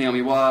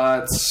 Naomi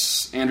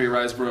Watts, Andrea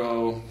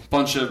Riseborough,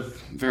 bunch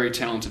of very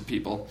talented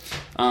people.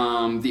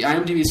 The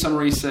IMDb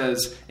summary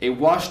says, a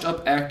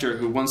washed-up actor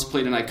who once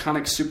played an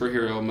iconic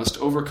superhero must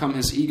overcome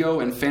his ego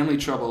and family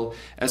trouble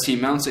as he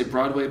mounts a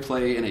Broadway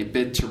play in a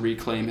bid to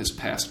reclaim his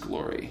past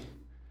glory.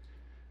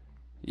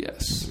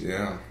 Yes.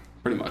 Yeah.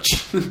 Pretty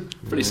much.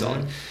 Pretty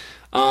solid.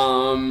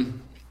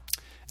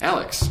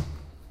 Alex,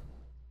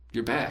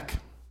 you're back.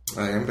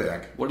 I am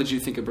back. What did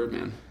you think of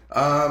Birdman?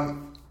 I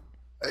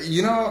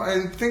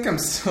think I'm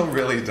still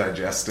really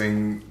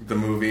digesting the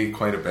movie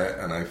quite a bit,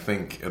 and I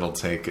think it'll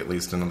take at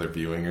least another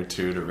viewing or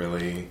two to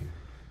really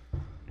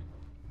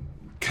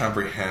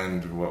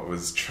comprehend what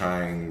was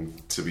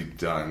trying to be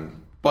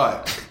done.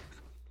 But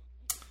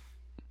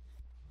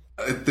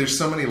there's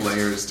so many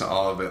layers to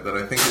all of it that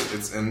I think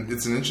it's an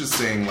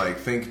interesting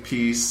think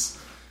piece,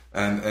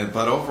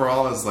 but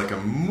overall as a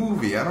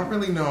movie, I don't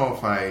really know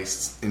if I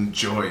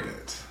enjoyed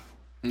it.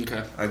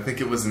 Okay. I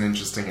think it was an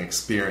interesting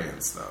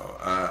experience, though.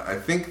 I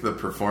think the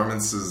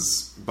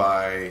performances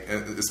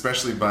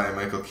especially by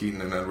Michael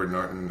Keaton and Edward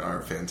Norton,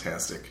 are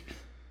fantastic.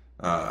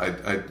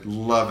 I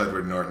love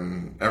Edward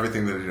Norton.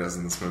 Everything that he does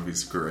in this movie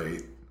is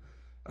great.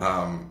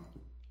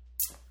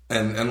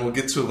 And we'll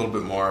get to a little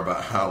bit more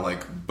about how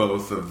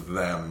both of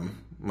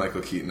them, Michael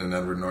Keaton and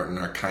Edward Norton,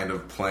 are kind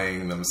of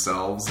playing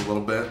themselves a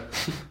little bit.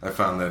 I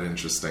found that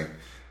interesting.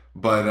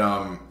 But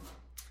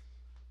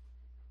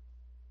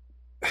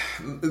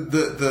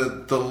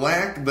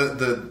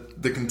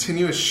the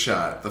continuous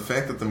shot, the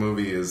fact that the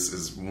movie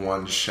is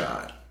one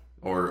shot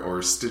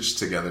or stitched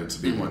together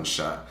to be one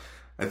shot,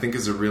 I think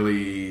is a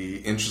really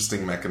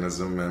interesting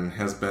mechanism and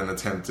has been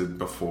attempted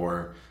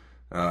before.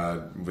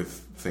 With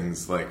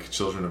things like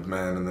Children of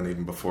Men, and then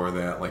even before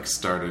that,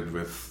 started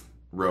with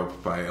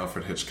Rope by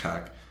Alfred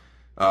Hitchcock.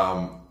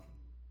 I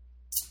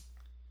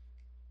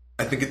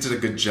think it did a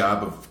good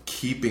job of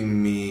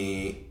keeping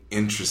me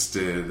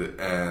interested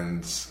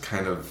and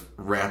kind of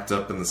wrapped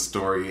up in the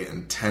story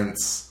and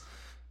tense,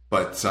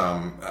 but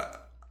I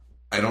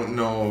don't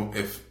know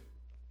if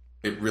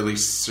it really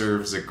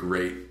serves a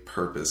great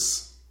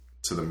purpose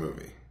to the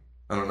movie.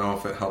 I don't know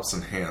if it helps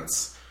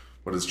enhance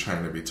what is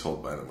trying to be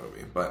told by the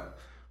movie, but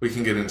we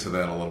can get into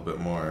that a little bit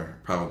more,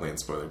 probably in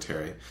spoiler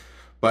Terry.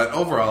 But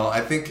overall,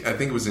 I think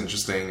it was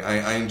interesting.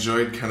 I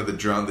enjoyed kind of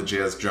the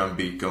jazz drum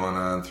beat going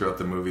on throughout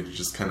the movie to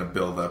just kind of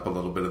build up a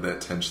little bit of that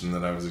tension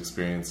that I was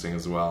experiencing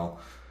as well.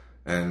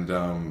 And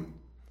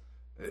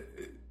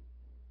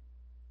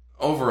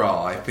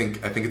overall, I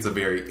think it's a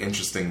very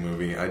interesting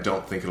movie. I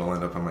don't think it'll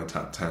end up on my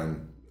top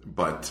 10,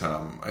 but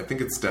I think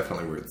it's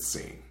definitely worth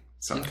seeing.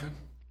 So, okay.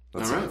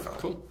 That's all right,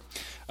 cool.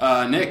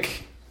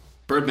 Nick,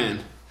 Birdman,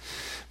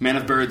 Man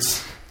of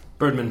Birds.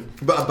 Birdman.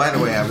 But by the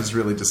way, I was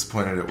really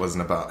disappointed it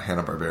wasn't about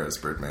Hanna-Barbera's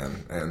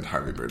Birdman and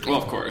Harvey Birdman. Well,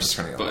 of course,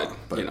 but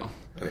anyway.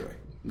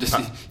 Just,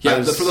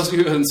 for those of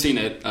you who haven't seen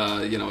it,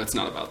 it's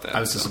not about that. I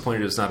was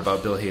disappointed it's not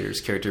about Bill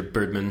Hader's character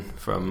Birdman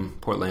from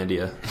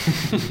Portlandia,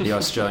 the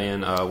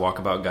Australian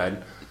walkabout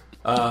guide.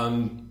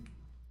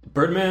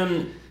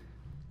 Birdman,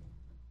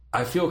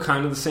 I feel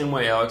kind of the same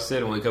way Alex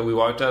did. When we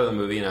walked out of the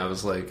movie, and I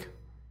was like,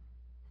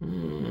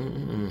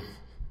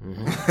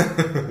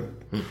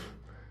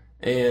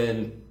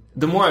 And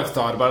the more I've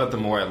thought about it, the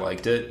more I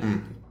liked it,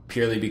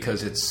 purely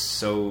because it's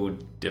so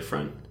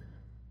different.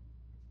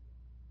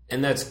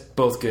 And that's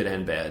both good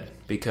and bad,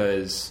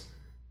 because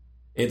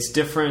it's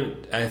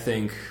different, I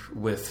think,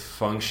 with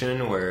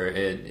function, where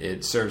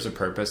it serves a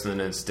purpose, and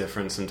then it's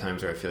different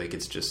sometimes where I feel like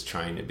it's just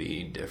trying to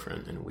be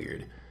different and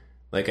weird.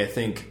 Like, I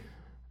think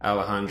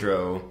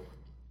Alejandro,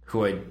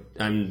 who I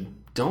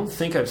don't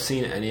think I've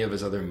seen any of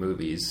his other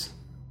movies,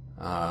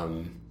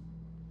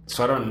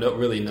 so I don't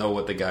really know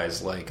what the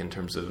guy's like in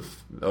terms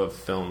of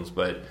films,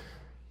 but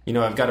you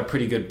know, I've got a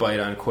pretty good bite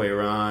on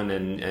Cuarón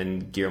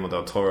and Guillermo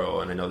del Toro,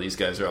 and I know these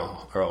guys are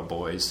all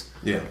boys.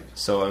 Yeah.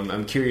 So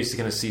I'm curious to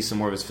kind of see some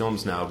more of his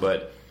films now,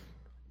 but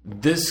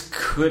this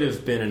could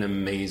have been an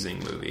amazing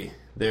movie.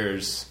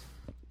 There's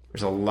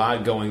a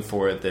lot going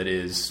for it that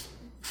is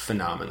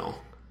phenomenal.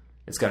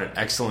 It's got an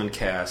excellent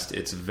cast.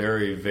 It's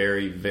very,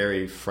 very,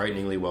 very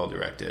frighteningly well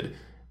directed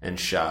and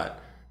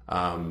shot.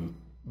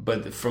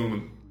 But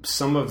from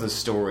some of the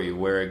story,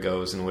 where it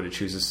goes and what it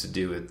chooses to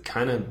do, it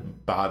kind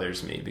of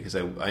bothers me, because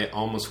I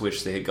almost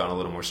wish they had gone a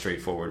little more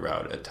straightforward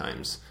route at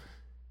times.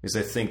 Because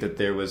I think that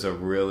there was a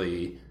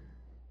really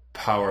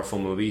powerful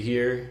movie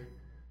here,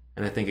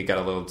 and I think it got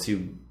a little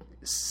too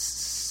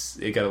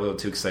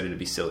excited to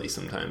be silly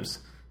sometimes.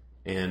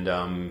 And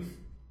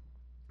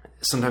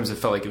sometimes it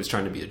felt like it was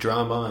trying to be a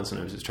drama, and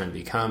sometimes it was trying to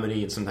be a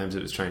comedy, and sometimes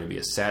it was trying to be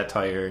a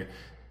satire.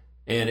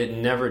 And it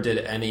never did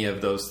any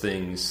of those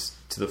things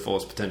to the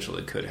fullest potential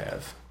it could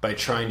have, by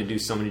trying to do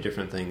so many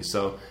different things.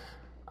 So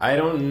I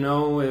don't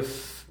know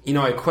if,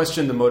 I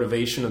questioned the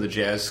motivation of the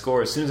jazz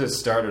score. As soon as it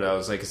started, I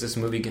was like, is this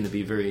movie going to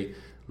be very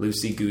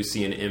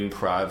loosey-goosey and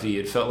improv-y?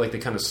 It felt like the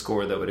kind of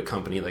score that would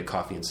accompany like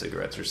Coffee and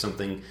Cigarettes, or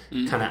something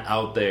kind of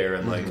out there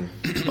and like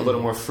a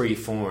little more free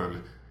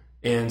form.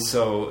 And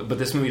so, but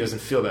this movie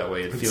doesn't feel that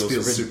way. It feels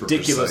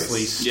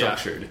ridiculously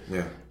structured.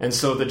 Yeah. And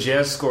so the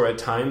jazz score at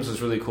times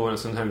was really cool, and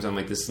sometimes I'm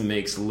like, this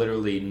makes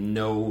literally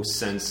no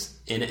sense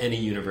in any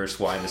universe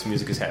why this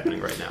music is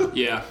happening right now.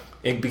 Yeah.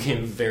 It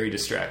became very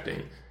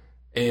distracting.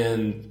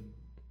 And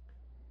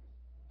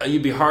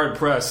you'd be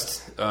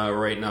hard-pressed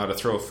right now to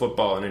throw a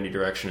football in any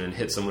direction and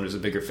hit someone who's a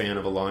bigger fan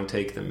of a long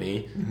take than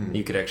me. Mm-hmm.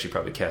 You could actually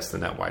probably cast the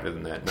net wider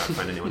than that, not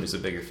find anyone who's a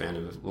bigger fan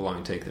of a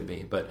long take than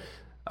me. But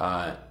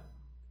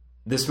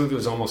this movie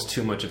was almost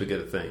too much of a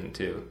good thing,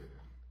 too.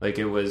 Like,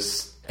 it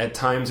was, at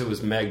times it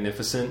was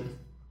magnificent,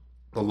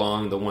 the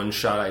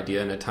one-shot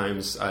idea, and at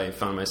times I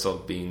found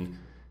myself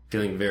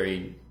feeling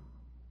very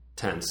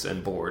tense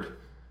and bored.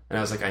 And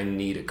I was like, I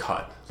need a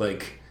cut.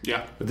 Like,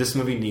 yeah, this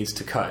movie needs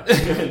to cut.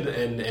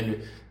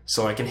 and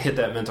so I can hit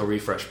that mental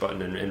refresh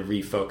button and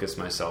refocus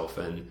myself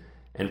and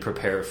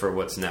prepare for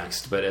what's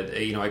next. But,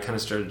 I kind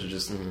of started to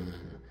just...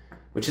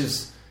 which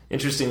is,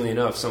 interestingly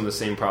enough, some of the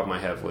same problem I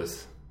have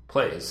with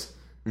plays.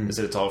 Is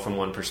that it's all from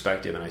one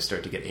perspective, and I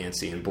start to get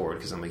antsy and bored,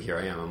 because I'm like, here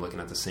I am, I'm looking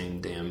at the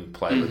same damn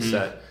plywood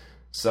set.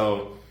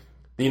 So,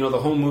 the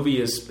whole movie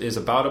is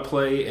about a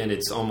play, and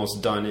it's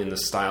almost done in the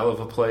style of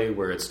a play,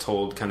 where it's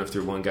told kind of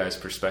through one guy's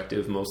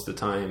perspective most of the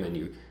time, and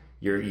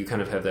you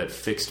kind of have that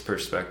fixed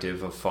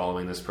perspective of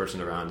following this person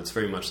around. It's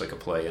very much like a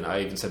play. And I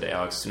even said to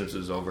Alex as soon as it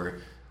was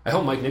over, I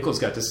hope Mike Nichols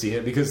got to see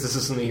it, because this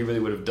is something he really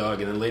would have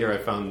dug. And then later I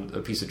found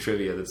a piece of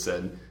trivia that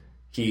said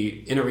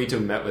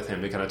Inarritu met with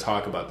him to kind of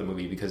talk about the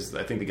movie, because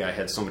I think the guy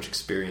had so much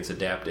experience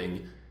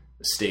adapting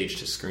stage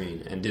to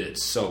screen and did it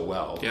so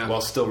well,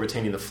 while still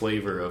retaining the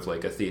flavor of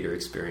like a theater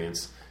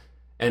experience.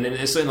 And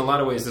in a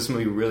lot of ways, this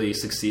movie really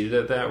succeeded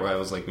at that, where I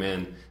was like,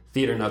 man,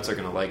 theater nuts are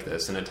going to like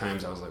this. And at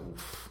times I was like,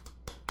 oof,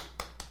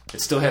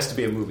 it still has to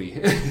be a movie.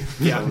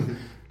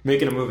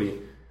 Making a movie.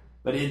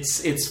 But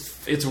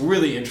it's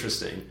really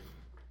interesting.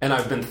 And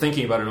I've been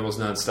thinking about it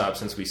almost nonstop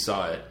since we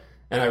saw it.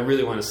 And I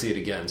really want to see it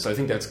again. So I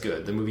think that's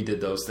good. The movie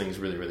did those things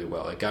really, really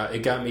well. It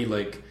got me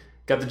like,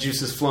 got the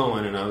juices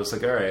flowing, and I was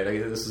like, all right,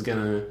 this is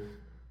gonna,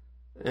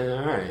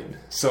 all right.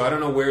 So I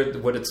don't know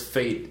what its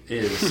fate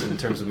is in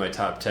terms of my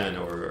top 10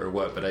 or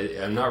what, but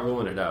I'm not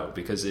ruling it out,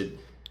 because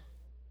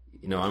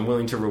I'm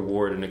willing to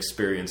reward an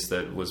experience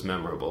that was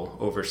memorable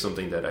over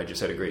something that I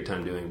just had a great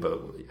time doing but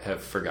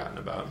have forgotten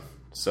about.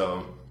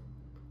 So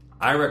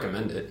I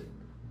recommend it,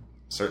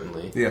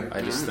 certainly. Yeah.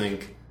 I just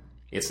think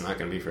it's not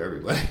going to be for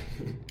everybody.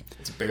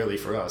 It's barely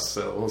for us,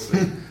 so we'll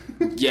see.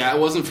 Yeah, it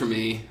wasn't for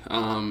me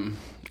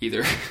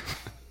either.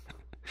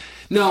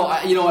 No,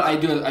 you know what?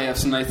 I have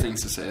some nice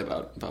things to say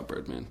about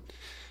Birdman.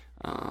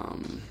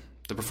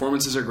 The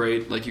performances are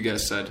great, like you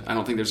guys said. I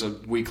don't think there's a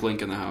weak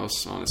link in the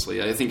house,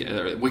 honestly. I think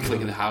a weak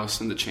link in the house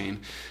in the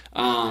chain.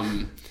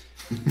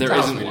 There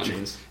isn't one.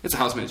 Chains. It's a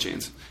house made of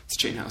chains. It's a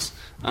chain house.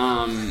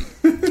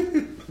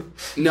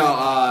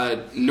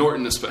 No,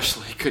 Norton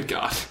especially. Good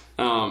God.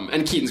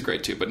 And Keaton's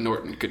great too, but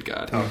Norton, good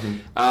God.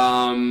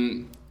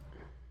 From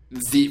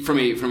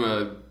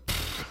a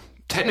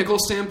technical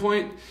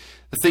standpoint,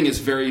 the thing is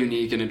very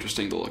unique and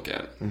interesting to look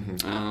at.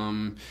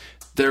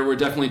 There were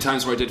definitely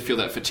times where I did feel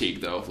that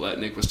fatigue, though, that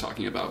Nick was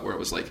talking about, where it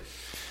was like,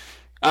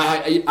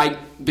 I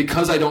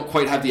because I don't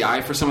quite have the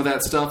eye for some of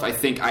that stuff, I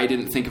think I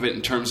didn't think of it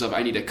in terms of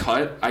I need a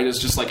cut. I was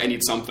just like, I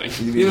need something.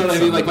 You know what I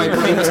mean? Like my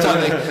brain was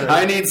telling me,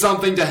 I need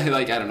something to,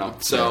 like, I don't know.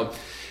 So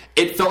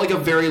it felt like a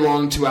very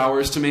long 2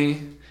 hours to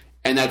me,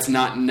 and that's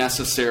not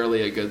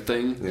necessarily a good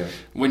thing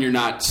when you're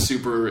not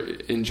super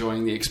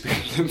enjoying the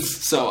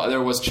experience. So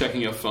there was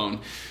checking a phone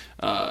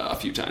a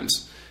few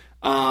times.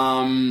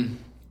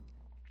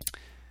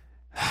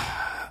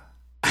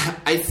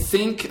 I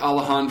think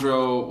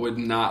Alejandro would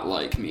not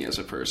like me as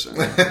a person.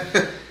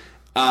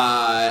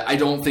 I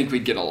don't think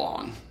we'd get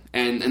along,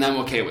 and I'm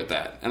okay with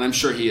that, and I'm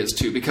sure he is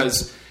too,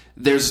 because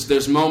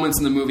there's moments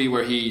in the movie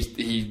where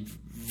he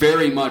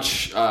very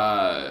much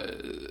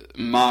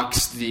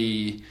mocks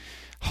the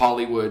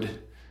Hollywood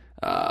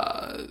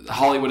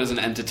as an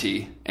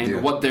entity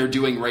and what they're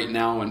doing right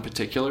now in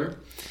particular,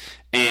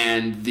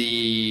 and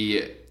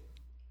the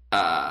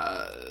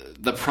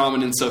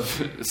prominence of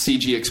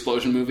CG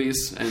explosion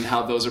movies and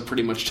how those are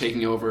pretty much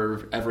taking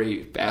over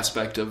every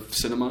aspect of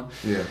cinema.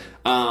 Yeah.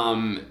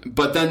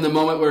 But then the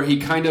moment where he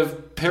kind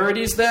of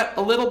parodies that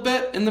a little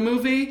bit in the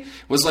movie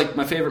was like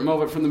my favorite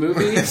moment from the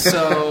movie.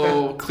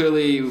 So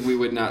clearly we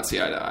would not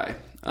see eye to eye.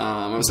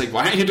 I was like,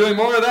 why aren't you doing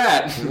more of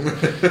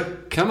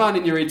that? Come on,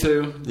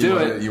 Inarritu, do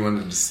it. You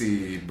wanted to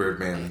see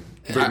Birdman.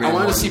 I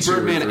wanted to see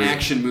Birdman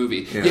action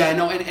movie. Yeah,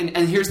 no,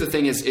 and here's the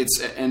thing is,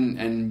 it's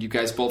and you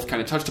guys both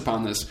kind of touched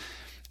upon this.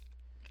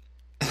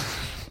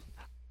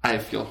 I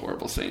feel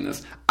horrible saying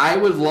this. I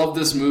would love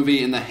this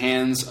movie in the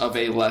hands of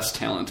a less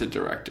talented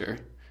director.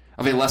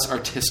 Of a less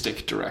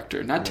artistic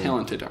director. Not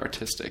talented,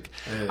 artistic.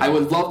 I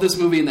would love this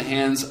movie in the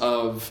hands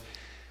of...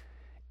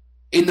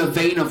 in the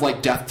vein of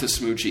like Death to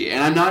Smoochy.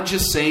 And I'm not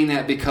just saying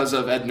that because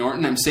of Ed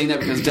Norton. I'm saying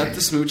that because Death to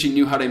Smoochy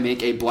knew how to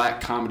make a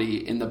black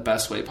comedy in the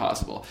best way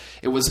possible.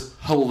 It was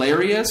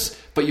hilarious,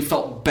 but you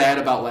felt bad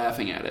about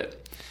laughing at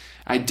it.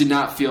 I did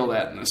not feel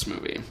that in this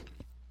movie.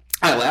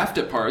 I laughed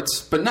at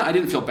parts, but no, I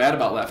didn't feel bad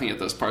about laughing at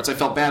those parts. I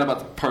felt bad about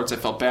the parts I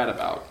felt bad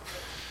about.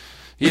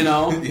 You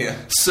know?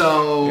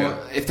 So,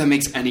 if that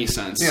makes any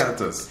sense. Yeah, it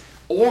does.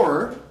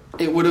 Or,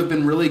 it would have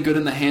been really good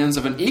in the hands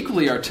of an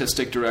equally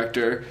artistic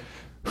director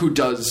who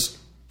does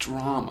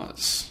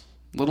dramas.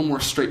 A little more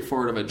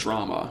straightforward of a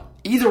drama.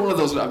 Either one of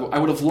those, I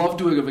would have loved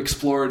to have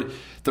explored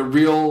the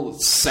real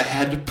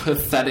sad,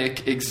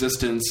 pathetic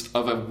existence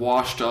of a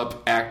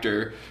washed-up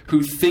actor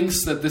who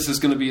thinks that this is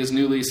going to be his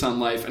new lease on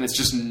life, and it's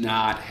just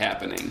not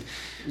happening.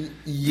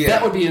 Yeah,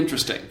 that would be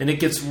interesting. And it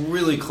gets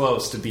really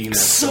close to being that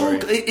story.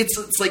 It's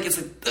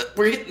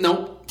like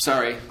nope,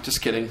 sorry,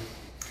 just kidding.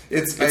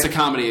 It's a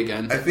comedy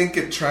again. I think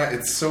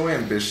it's so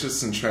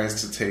ambitious and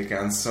tries to take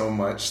on so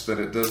much that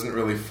it doesn't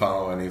really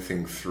follow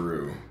anything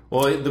through.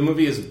 Well, the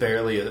movie is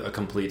barely a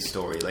complete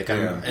story. Like,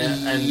 and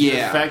the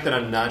fact that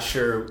I'm not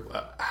sure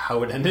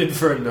how it ended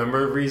for a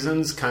number of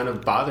reasons kind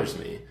of bothers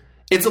me.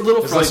 It's a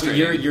little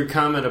frustrating. Like your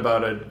comment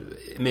about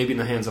it maybe in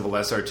the hands of a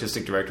less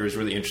artistic director is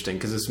really interesting,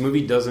 because this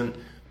movie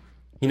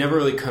he never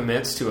really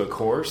commits to a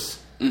course.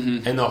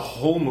 Mm-hmm. And the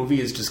whole movie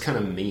is just kind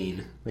of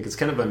mean. Like, it's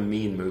kind of a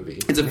mean movie.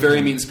 It's a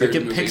very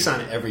mean-spirited movie. It picks on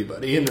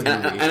everybody in the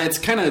movie. And it's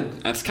kind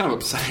of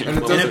upsetting.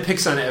 And it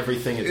picks on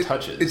everything it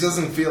touches. It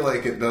doesn't feel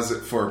like it does it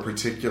for a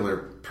particular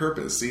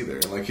purpose either.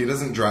 Like, he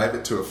doesn't drive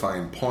it to a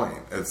fine point.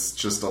 It's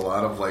just a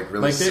lot of, like,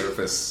 really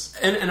surface...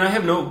 And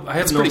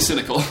it's pretty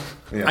cynical.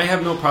 Yeah. I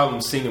have no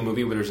problem seeing a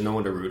movie where there's no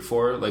one to root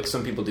for. Like,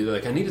 some people do. They're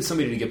like, I needed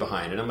somebody to get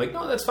behind. And I'm like,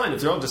 no, that's fine. If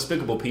they're all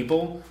despicable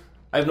people,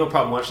 I have no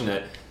problem watching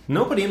that.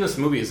 Nobody in this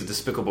movie is a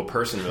despicable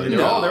person, really.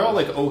 They're all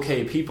like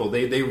okay people.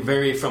 They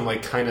vary from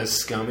like kind of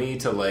scummy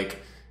to like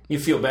you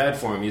feel bad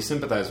for them, you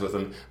sympathize with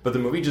them, but the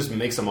movie just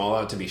makes them all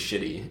out to be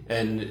shitty,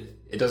 and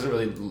it doesn't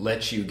really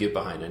let you get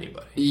behind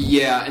anybody.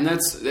 Yeah, and that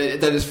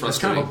is frustrating. It's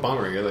kind of a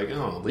bummer. You're like,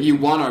 oh, you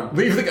want to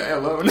leave the guy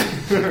alone.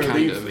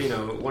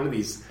 One of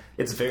these.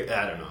 It's very,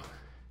 I don't know,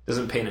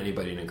 doesn't paint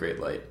anybody in a great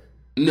light.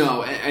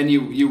 No, and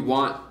you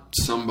want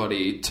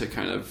somebody to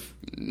kind of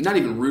not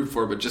even root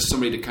for, but just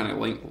somebody to kind of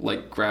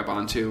like grab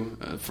onto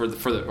for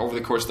the over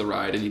the course of the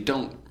ride, and you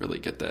don't really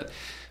get that.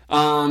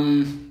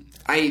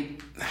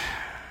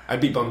 I'd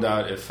be bummed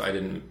out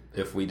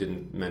if we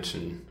didn't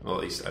mention, well,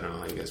 at least I don't know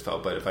how you guys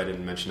felt, but if I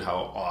didn't mention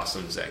how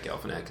awesome Zach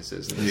Galifianakis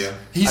is.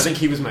 I think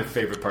he was my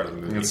favorite part of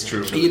the movie. That's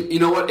true. You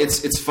know what?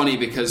 It's funny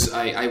because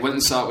I went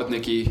and saw it with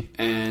Nikki,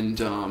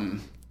 and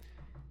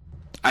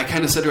I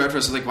kind of said to her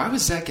afterwards, I was like, why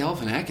was Zach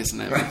Galifianakis in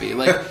that movie?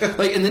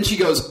 Like, and then she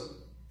goes,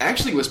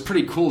 actually, it was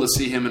pretty cool to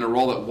see him in a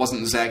role that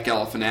wasn't Zach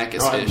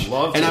Galifianakis-ish.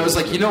 And I was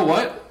like, you know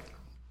what?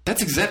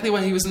 That's exactly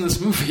why he was in this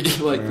movie.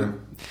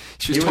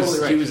 She was totally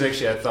right. He was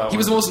actually, I thought... He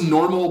was the most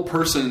normal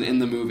person in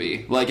the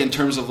movie, like, in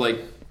terms of, like,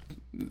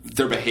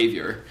 their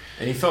behavior.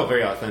 And he felt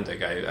very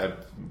authentic. I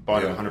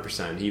bought him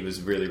 100%. He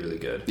was really, really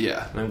good.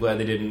 Yeah. And I'm glad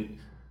they didn't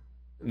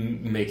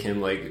make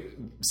him like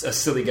a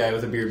silly guy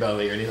with a beer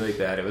belly or anything like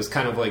that. It was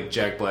kind of like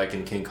Jack Black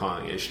and King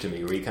Kong-ish to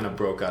me, where he kind of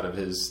broke out of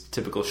his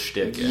typical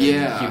shtick.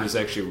 And he was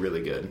actually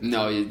really good.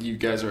 No, you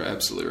guys are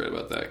absolutely right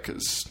about that,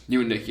 because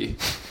you and Nikki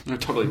are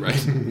totally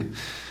right.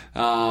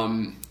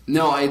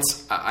 No,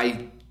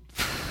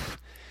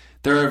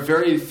 There are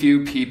very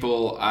few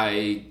people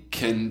I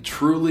can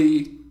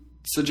truly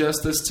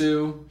suggest this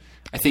to.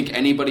 I think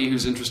anybody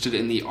who's interested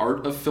in the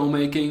art of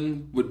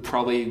filmmaking would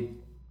probably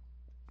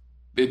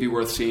it'd be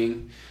worth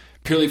seeing,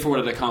 purely for what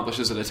it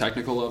accomplishes at a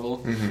technical level,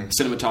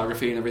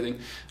 cinematography and everything.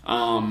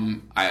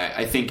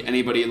 I think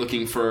anybody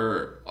looking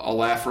for a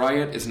laugh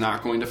riot is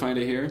not going to find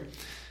it here.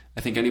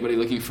 I think anybody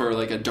looking for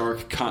like a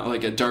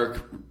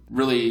dark,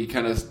 really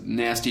kind of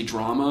nasty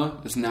drama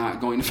is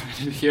not going to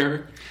find it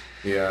here.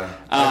 Yeah,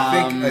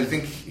 I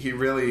think he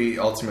really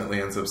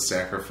ultimately ends up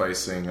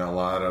sacrificing a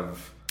lot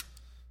of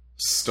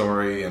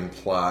story and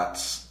plot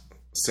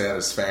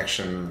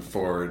satisfaction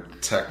for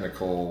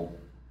technical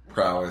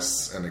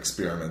prowess and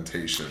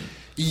experimentation.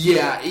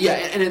 Yeah,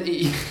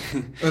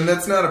 and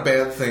that's not a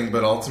bad thing,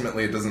 but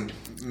ultimately it doesn't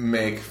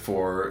make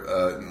for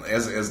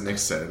as Nick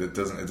said, it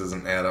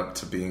doesn't add up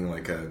to being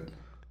like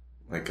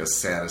a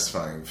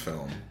satisfying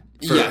film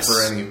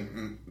for any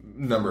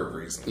number of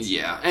reasons.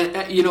 Yeah, and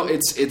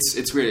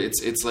it's weird.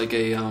 It's like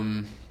a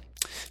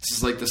this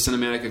is like the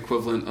cinematic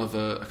equivalent of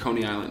a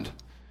Coney Island.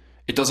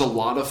 It does a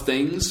lot of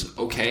things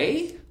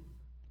okay,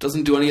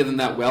 doesn't do any of them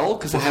that well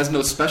because it has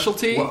no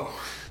specialty. Whoa.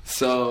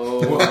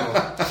 So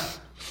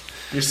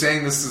you're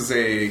saying this is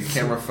a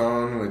camera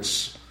phone,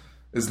 which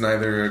is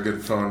neither a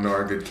good phone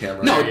nor a good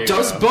camera? No, it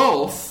does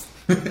both.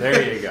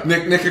 There you go.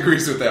 Nick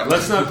agrees with that.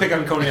 Let's not pick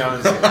on Coney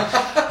Island here.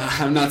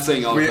 I'm not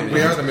saying all. We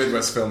are the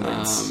Midwest Film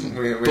Nerds.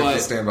 We have to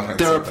stand behind.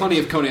 There are plenty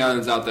of Coney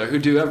Islands out there who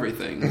do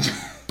everything,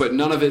 but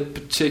none of it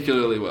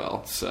particularly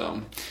well.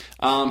 So,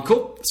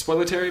 cool.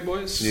 Spoiler Terry,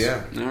 boys.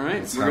 Yeah. All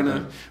right. We're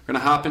gonna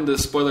hop into the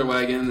spoiler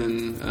wagon,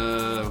 and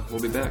we'll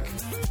be back.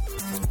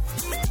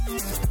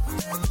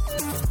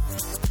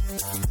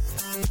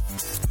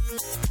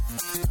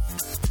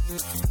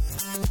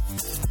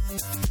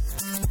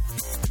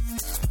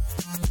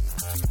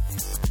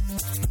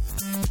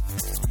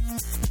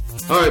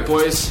 All right,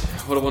 boys.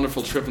 What a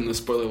wonderful trip in the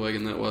spoiler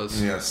wagon that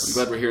was. Yes. I'm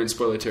glad we're here in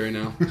Spoiler Terry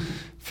now.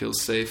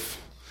 Feels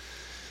safe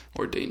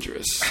or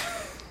dangerous.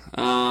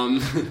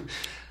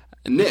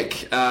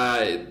 Nick,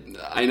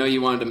 I know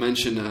you wanted to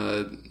mention.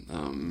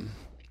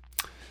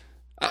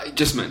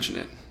 Just mention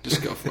it.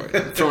 Just go for it.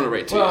 I'm throwing it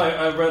right to you. Well,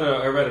 I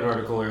read an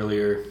article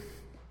earlier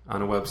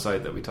on a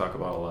website that we talk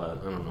about a lot.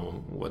 I don't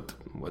know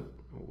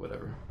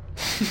whatever.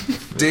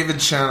 David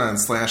Shannon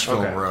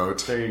 /Film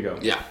wrote. There you go.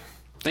 Yeah.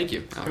 Thank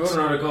you, Alex. I wrote an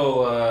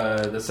article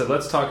that said,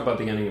 let's talk about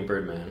the ending of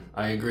Birdman.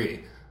 I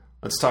agree.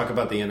 Let's talk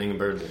about the ending of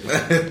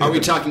Birdman. Are we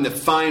talking the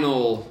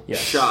final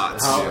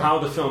shots? How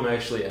the film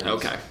actually ends.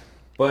 Okay.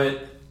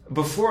 But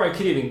before I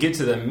could even get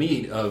to the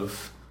meat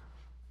of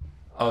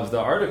the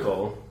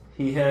article,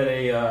 he had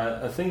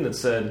a thing that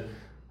said,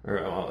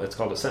 it's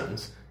called a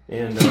sentence,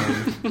 and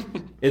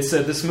it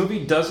said, this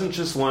movie doesn't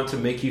just want to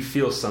make you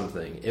feel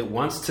something. It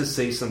wants to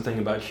say something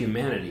about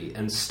humanity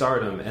and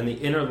stardom and the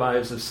inner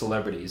lives of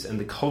celebrities and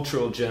the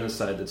cultural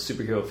genocide that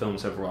superhero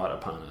films have wrought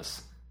upon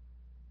us.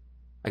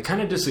 I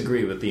kind of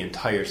disagree with the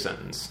entire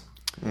sentence.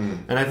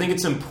 And I think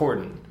it's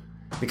important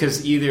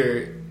because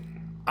either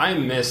I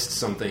missed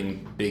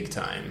something big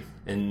time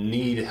and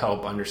need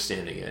help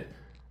understanding it,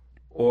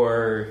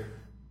 or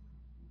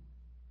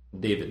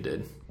David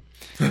did.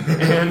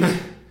 And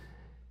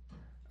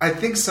I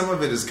think some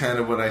of it is kind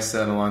of what I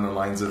said along the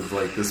lines of,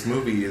 like, this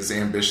movie is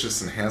ambitious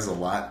and has a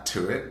lot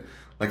to it.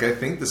 Like, I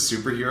think the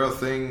superhero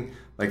thing,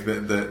 like,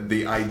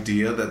 the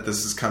idea that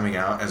this is coming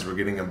out as we're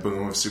getting a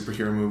boom of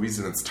superhero movies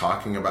and it's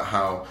talking about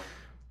how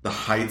the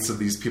heights of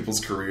these people's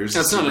careers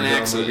that's in not an superhero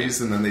accident.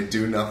 movies and then they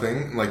do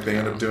nothing, like, they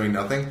end up doing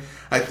nothing.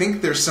 I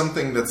think there's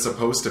something that's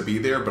supposed to be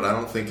there, but I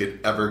don't think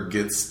it ever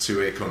gets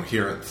to a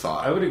coherent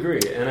thought. I would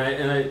agree.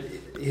 And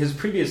his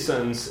previous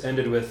sentence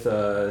ended with...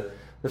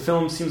 the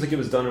film seems like it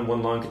was done in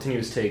one long,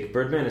 continuous take.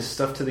 Birdman is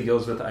stuffed to the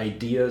gills with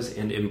ideas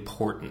and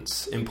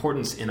importance.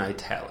 Importance in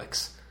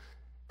italics.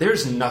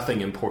 There's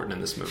nothing important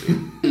in this movie.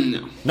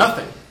 No.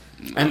 Nothing.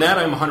 And that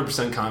I'm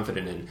 100%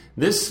 confident in.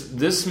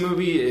 This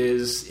movie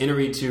is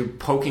Inarritu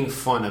poking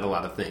fun at a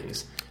lot of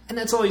things. And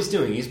that's all he's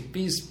doing.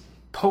 He's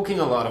poking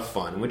a lot of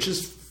fun, which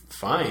is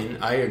fine.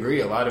 I agree.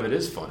 A lot of it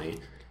is funny.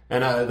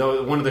 And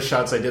one of the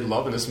shots I did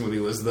love in this movie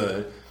was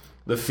the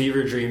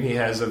fever dream he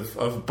has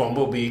of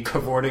Bumblebee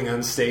cavorting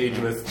on stage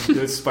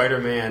with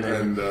Spider-Man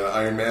and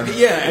Iron Man.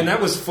 Yeah, and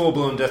that was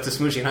full-blown Death to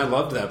Smoochy, and I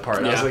loved that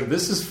part. Yeah. I was like,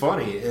 this is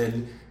funny.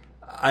 And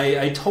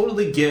I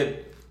totally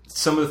get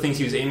some of the things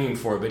he was aiming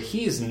for, but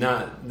he is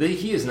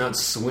not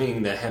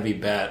swinging the heavy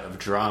bat of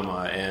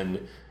drama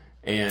and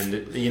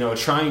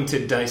trying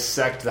to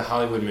dissect the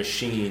Hollywood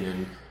machine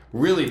and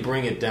really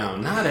bring it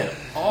down. Not at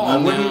all.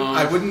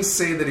 I wouldn't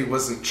say that he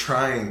wasn't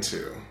trying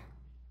to.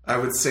 I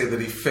would say that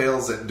he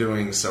fails at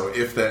doing so,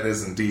 if that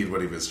is indeed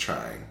what he was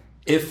trying.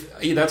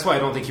 That's why I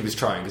don't think he was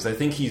trying, because I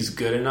think he's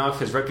good enough,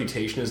 his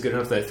reputation is good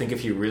enough that I think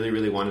if he really,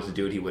 really wanted to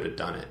do it, he would have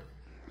done it.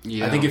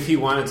 Yeah. I think if he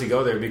wanted to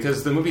go there,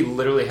 because the movie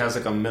literally has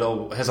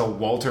a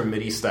Walter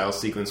Mitty style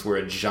sequence where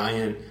a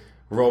giant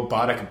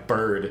robotic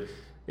bird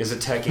is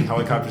attacking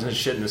helicopters and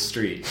shit in the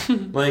street.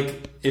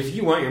 Like, if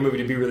you want your movie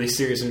to be really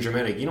serious and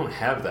dramatic, you don't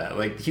have that.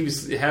 Like, he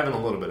was having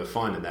a little bit of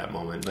fun in that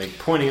moment, like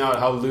pointing out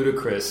how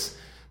ludicrous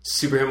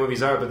superhero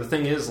movies are. But the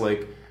thing is,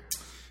 like,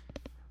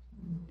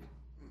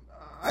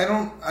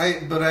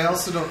 but I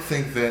also don't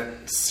think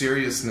that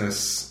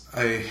seriousness,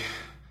 I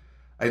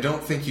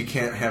don't think you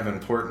can't have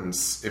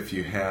importance if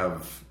you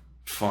have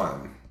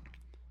fun.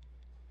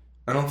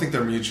 I don't think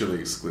they're mutually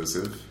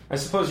exclusive. I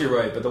suppose you're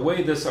right, but the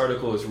way this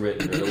article is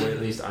written, or the way at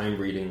least I'm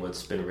reading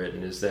what's been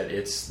written, is that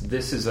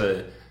this is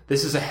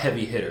a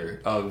heavy hitter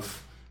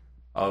of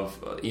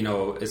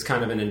it's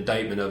kind of an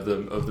indictment of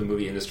the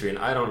movie industry, and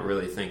I don't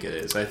really think it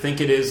is. I think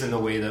it is in the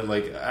way that,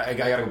 like, I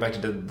gotta go back to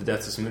the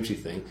Death of Smoochy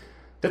thing.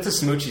 Death of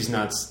Smoochy's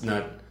not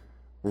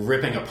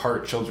ripping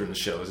apart children's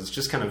shows. It's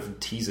just kind of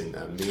teasing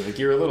them, being like,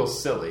 you're a little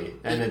silly,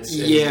 and it's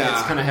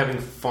kind of having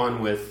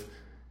fun with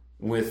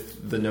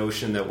the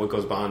notion that what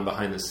goes on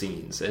behind the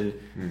scenes. And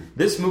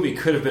this movie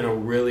could have been a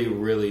really,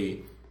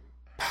 really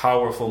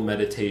powerful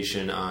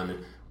meditation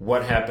on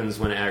what happens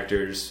when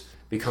actors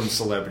become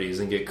celebrities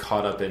and get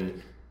caught up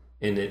in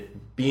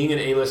it being an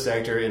A-list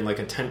actor in like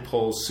a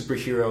tentpole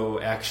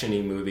superhero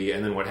action-y movie,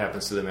 and then what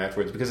happens to them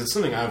afterwards. Because it's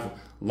something I've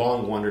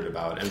long wondered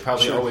about, and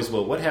probably always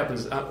will. What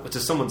happens to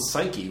someone's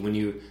psyche when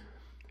you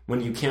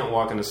can't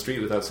walk on the street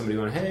without somebody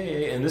going,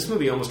 hey? And this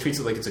movie almost treats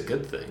it like it's a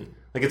good thing.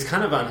 Like, it's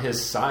kind of on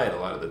his side a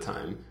lot of the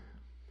time.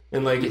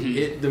 And, like,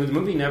 the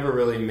movie never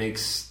really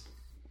makes...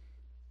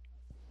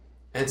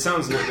 It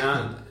sounds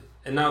not...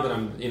 And now that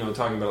I'm,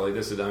 talking about it like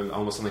this, I'm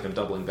almost like I'm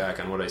doubling back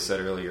on what I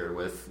said earlier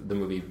with the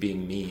movie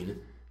being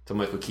mean to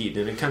Michael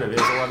Keaton. And it kind of is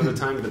a lot of the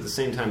time, but at the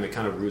same time, it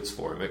kind of roots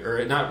for him.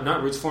 Or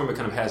not roots for him, but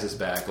kind of has his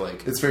back.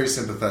 Like, it's very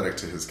sympathetic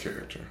to his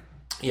character.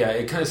 Yeah,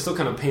 it still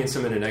kind of paints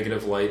him in a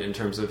negative light in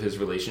terms of his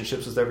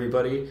relationships with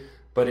everybody,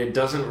 but it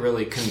doesn't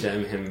really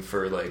condemn him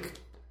for, like,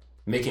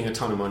 making a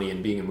ton of money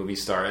and being a movie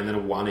star and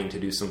then wanting to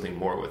do something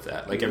more with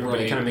that. Like,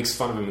 everybody kind of makes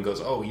fun of him and goes,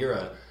 oh, you're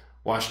a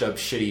washed up,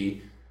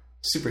 shitty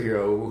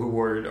superhero who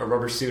wore a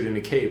rubber suit and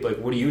a cape. Like,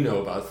 what do you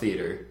know about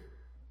theater?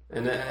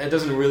 And it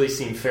doesn't really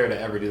seem fair to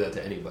ever do that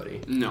to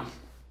anybody. No.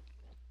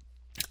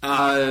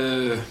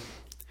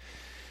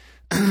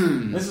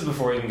 This is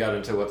before we even got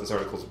into what this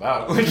article's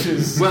about, which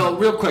is... Well,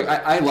 real quick,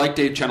 I like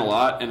Dave Chen a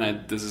lot,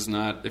 and this is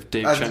not... If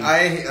Dave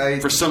Chen,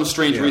 for some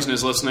strange reason,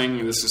 is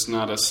listening, this is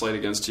not a slight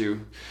against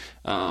you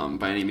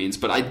by any means,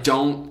 but I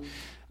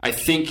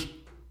think...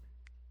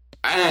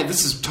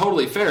 this is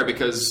totally fair,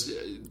 because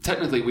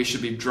technically we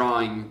should be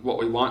drawing what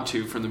we want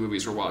to from the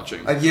movies we're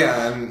watching. And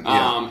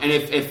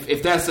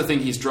if that's the thing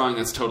he's drawing,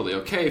 that's totally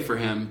okay for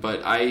him,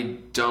 but I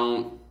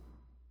don't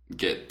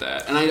get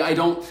that. And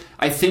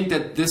I think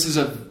that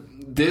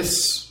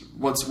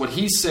what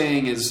he's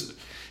saying is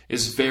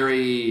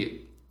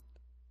very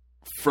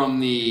from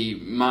the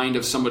mind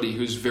of somebody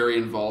who's very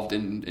involved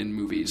in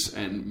movies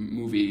and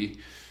movie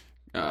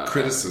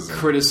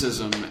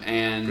criticism,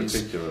 and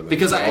particularly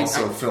because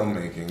also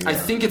filmmaking. I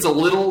think it's a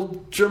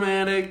little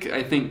dramatic.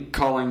 I think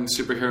calling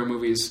superhero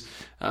movies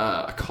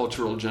a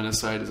cultural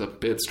genocide is a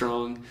bit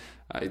strong.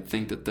 I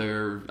think that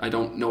I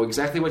don't know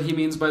exactly what he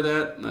means by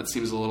that, and that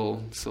seems a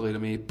little silly to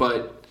me,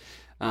 but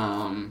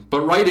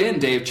write in,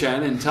 Dave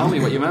Chen, and tell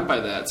me what you meant by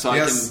that, so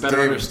yes, I can better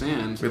Dave,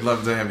 understand. We'd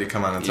love to have you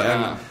come on and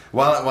time.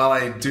 While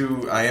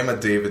I am a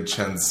David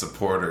Chen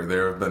supporter,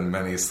 there have been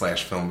many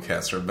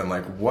 /filmcasts who have been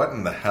like, what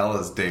in the hell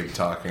is Dave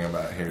talking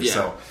about here? Yeah.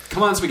 So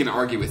come on so we can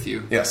argue with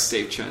you. Yes.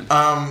 Dave Chen.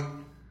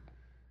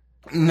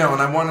 No,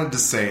 and I wanted to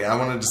say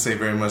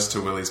very much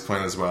to Willie's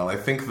point as well. I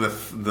think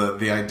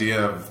the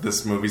idea of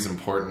this movie's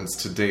importance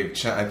to Dave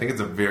Chen, I think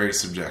it's a very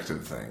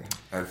subjective thing.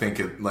 I think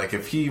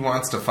if he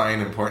wants to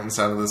find importance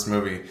out of this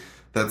movie,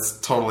 that's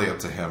totally up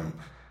to him.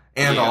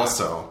 And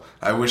also,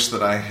 I wish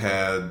that I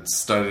had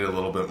studied a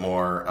little bit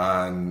more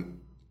on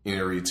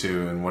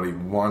Inarritu and what he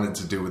wanted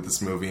to do with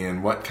this movie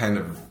and what kind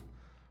of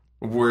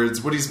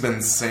words, what he's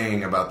been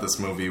saying about this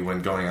movie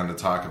when going on to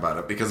talk about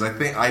it. Because I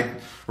think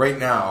right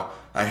now,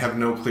 I have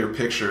no clear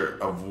picture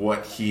of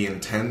what he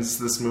intends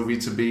this movie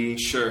to be.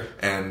 Sure.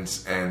 And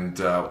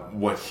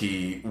what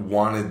he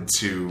wanted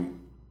to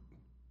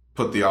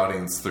put the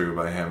audience through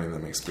by having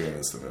them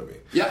experience the movie.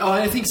 Yeah,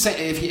 I think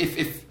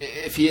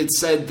if he had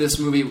said this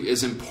movie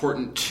is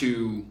important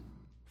to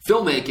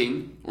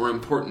filmmaking or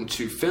important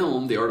to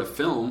film, the art of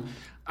film,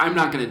 I'm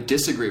not going to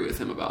disagree with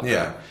him about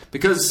that.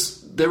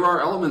 Because there are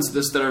elements of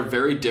this that are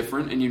very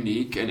different and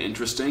unique and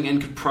interesting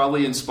and could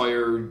probably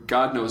inspire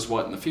God knows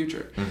what in the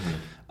future.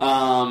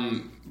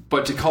 Mm-hmm.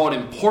 But to call it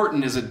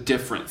important is a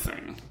different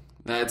thing.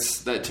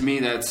 To me,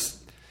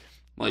 that's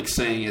like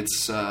saying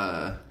it's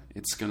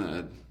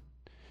gonna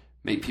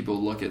make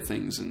people look at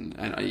things, and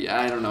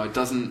I don't know. It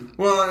doesn't.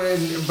 Well,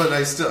 but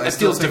I still feels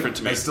think, different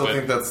to me. I still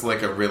think that's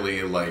like a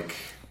really like.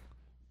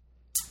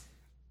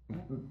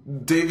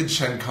 David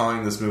Chen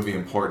calling this movie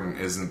important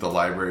isn't the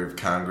Library of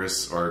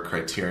Congress or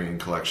Criterion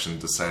Collection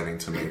deciding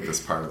to make this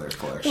part of their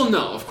collection. Well,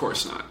 no, of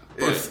course not.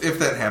 If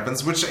that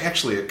happens, which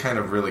actually it kind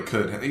of really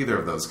could, either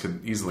of those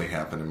could easily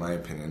happen in my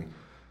opinion,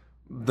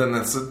 then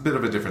that's a bit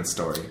of a different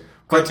story.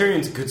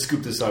 Criterion could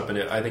scoop this up, and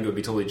I think it would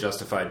be totally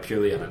justified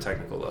purely on a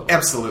technical level.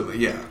 Absolutely,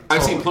 yeah.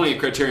 I've seen plenty of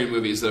Criterion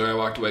movies that I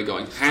walked away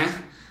going, huh?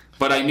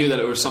 But I knew that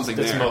it was something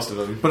That's there. most of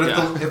them.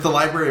 But if the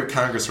Library of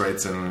Congress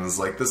writes in and is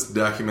like, this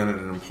documented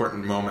an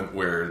important moment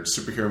where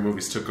superhero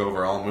movies took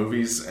over all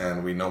movies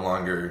and we no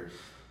longer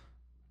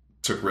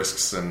took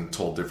risks and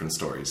told different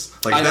stories.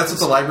 Like, that's what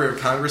the Library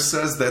of Congress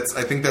says.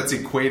 I think that's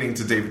equating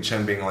to David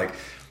Chen being like,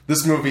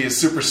 this movie is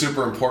super,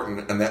 super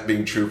important, and that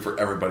being true for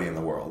everybody in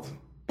the world.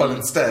 But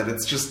instead,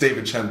 it's just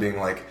David Chen being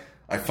like,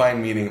 I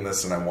find meaning in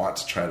this and I want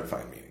to try to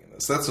find meaning in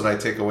this. That's what I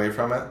take away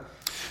from it.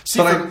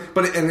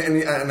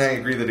 And I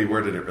agree that he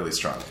worded it really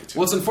strongly too.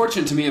 What's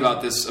unfortunate to me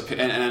about this,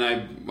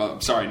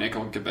 sorry, Nick,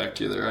 I'll get back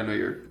to you there. I know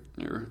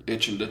you're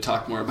itching to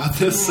talk more about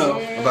this. So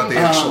about the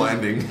actual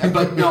ending.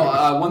 But no,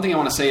 one thing I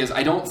want to say is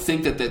I don't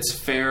think that that's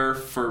fair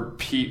for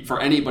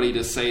anybody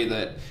to say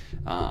that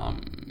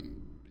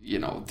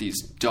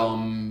these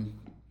dumb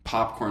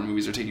popcorn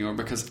movies are taking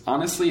over. Because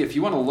honestly, if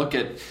you want to look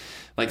at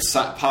like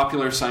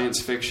popular science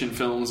fiction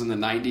films in the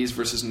 90s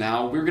versus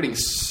now, we were getting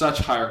such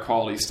higher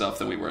quality stuff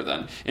than we were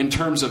then in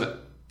terms of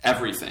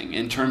everything,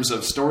 in terms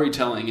of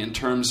storytelling, in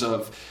terms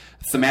of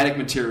thematic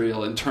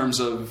material, in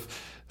terms of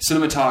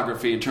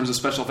cinematography, in terms of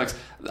special effects.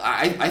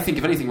 I think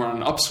if anything, we're on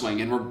an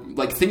upswing, and we're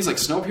like things like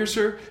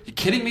Snowpiercer. You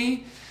kidding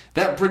me?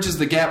 That bridges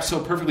the gap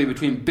so perfectly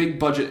between big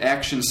budget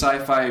action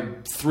sci-fi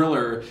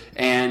thriller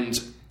and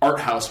art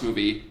house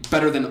movie,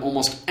 better than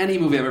almost any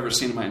movie I've ever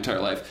seen in my entire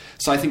life.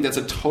 So I think that's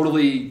a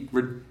totally...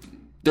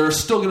 There are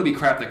still going to be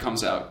crap that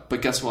comes out,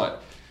 but guess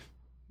what?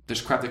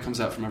 There's crap that comes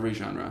out from every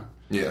genre.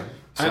 Yeah.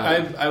 So,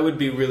 I would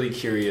be really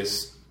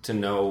curious to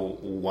know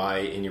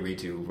why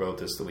Iñárritu wrote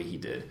this the way he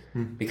did.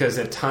 Because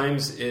at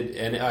times,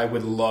 and I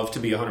would love to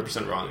be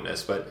 100% wrong in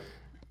this, but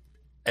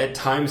at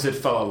times it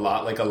felt a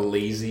lot like a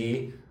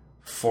lazy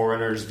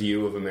foreigner's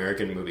view of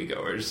American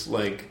moviegoers.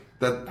 Like...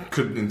 That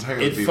could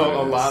entirely be. It felt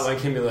a lot like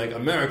him being like,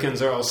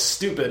 Americans are all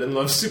stupid and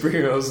love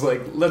superheroes, like,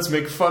 let's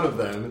make fun of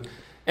them.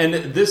 And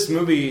this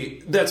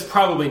movie, that's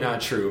probably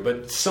not true,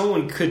 but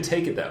someone could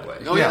take it that way.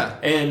 Oh, yeah.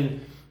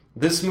 And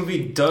this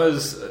movie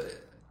does,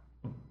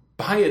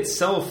 by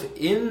itself,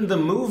 in the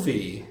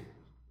movie,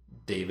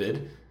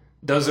 David,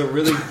 does a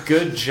really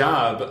good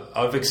job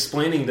of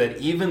explaining that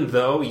even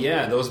though,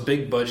 those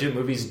big budget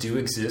movies do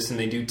exist and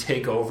they do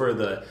take over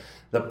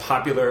the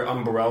popular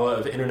umbrella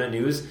of internet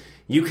news,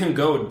 you can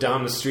go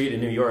down the street in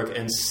New York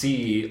and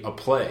see a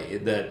play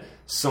that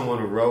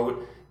someone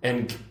wrote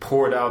and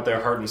poured out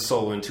their heart and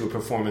soul into a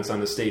performance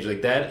on the stage.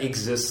 Like, that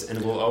exists and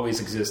will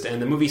always exist,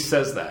 and the movie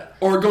says that.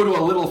 Or go to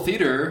a little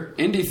theater,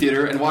 indie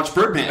theater, and watch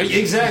Birdman.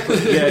 Exactly.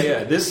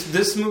 Yeah.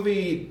 This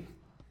movie,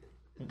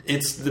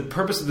 the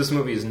purpose of this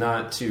movie is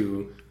not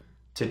to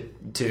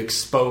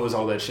expose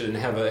all that shit and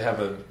have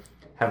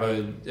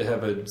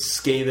a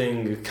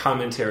scathing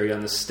commentary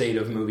on the state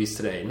of movies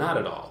today. Not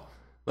at all.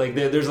 Like,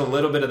 there's a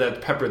little bit of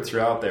that peppered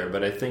throughout there,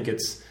 but I think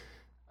it's...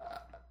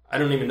 I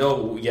don't even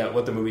know yet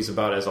what the movie's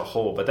about as a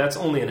whole, but that's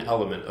only an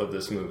element of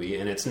this movie,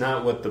 and it's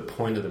not what the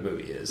point of the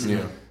movie is.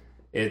 Yeah.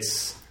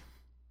 It's...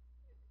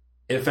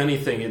 If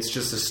anything, it's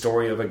just a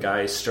story of a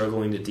guy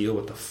struggling to deal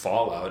with the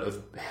fallout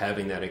of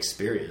having that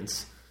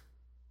experience.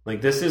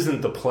 Like, this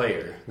isn't The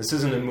Player. This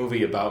isn't a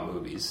movie about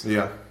movies.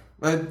 Yeah.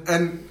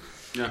 And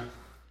yeah.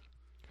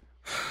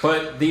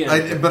 But the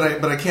end...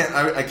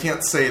 I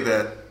can't say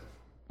that...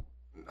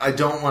 I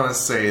don't want to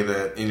say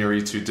that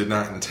Iñárritu did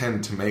not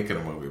intend to make it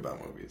a movie about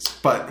movies,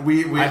 but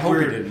I hope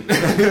he didn't.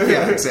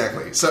 Yeah,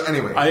 exactly. So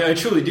anyway, I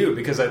truly do,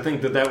 because I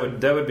think that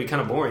would be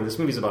kind of boring. This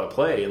movie's about a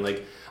play, and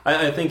like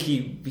I think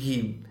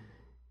he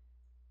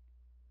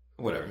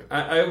whatever.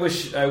 I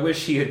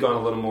wish he had gone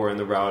a little more in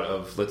the route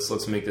of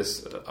let's make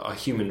this a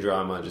human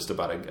drama just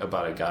about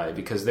a guy,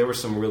 because there were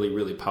some really,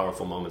 really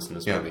powerful moments in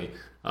this movie.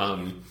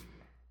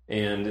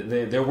 And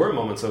there were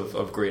moments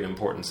of great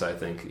importance, I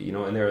think,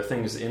 and there are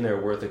things in there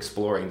worth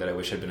exploring that I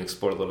wish had been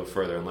explored a little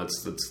further. And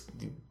let's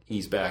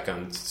ease back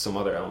on some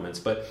other elements.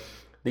 But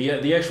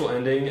the actual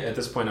ending, at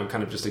this point, I'm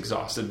kind of just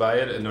exhausted by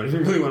it and don't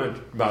even really want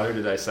to bother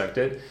to dissect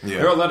it. Yeah.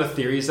 There are a lot of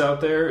theories out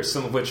there,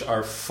 some of which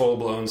are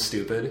full-blown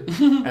stupid,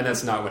 and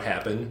that's not what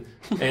happened.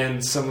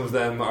 And some of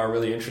them are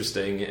really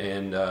interesting,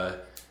 and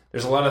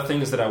there's a lot of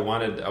things that I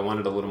wanted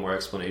a little more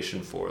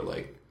explanation for,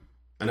 like.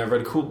 And I've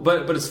read cool,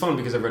 but it's fun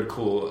because I've read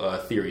cool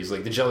theories,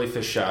 like the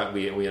jellyfish shot.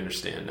 We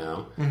understand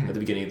now at the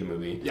beginning of the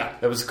movie. Yeah,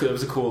 that was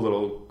a cool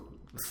little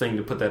thing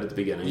to put that at the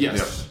beginning.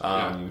 Yes.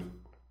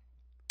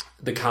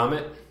 The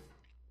comet.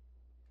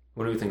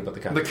 What do we think about the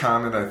comet? The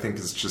comet, I think,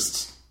 is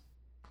just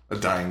a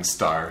dying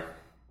star.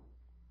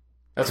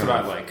 That's what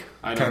I like.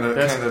 Kind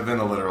of in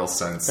a literal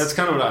sense. That's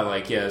kind of what I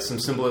like. Yeah, some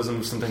symbolism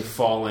of something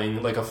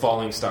falling, like a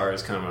falling star,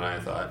 is kind of what I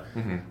thought.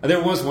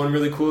 There was one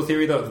really cool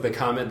theory though. The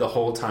comet the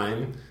whole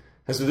time.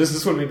 So this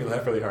is what made me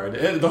laugh really hard.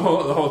 The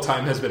whole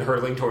time has been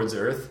hurtling towards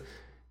Earth.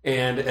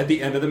 And at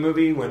the end of the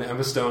movie, when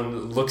Emma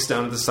Stone looks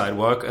down at the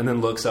sidewalk and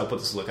then looks up with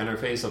this look on her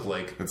face of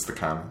like... It's the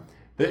comet.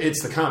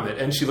 It's the comet.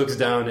 And she looks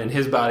down and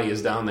his body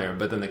is down there.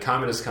 But then the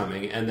comet is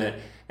coming. And that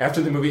after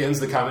the movie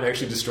ends, the comet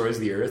actually destroys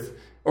the Earth.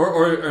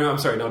 Or I'm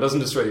sorry, no, it doesn't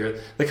destroy the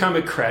Earth. The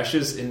comet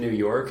crashes in New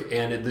York,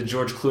 and the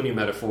George Clooney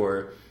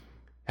metaphor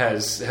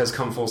has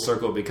come full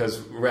circle, because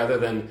rather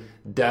than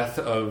death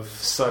of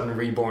sudden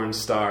reborn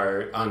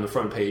star on the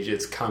front page,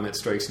 it's comet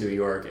strikes New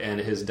York, and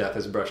his death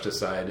is brushed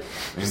aside.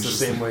 It's the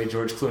same way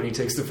George Clooney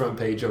takes the front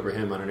page over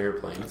him on an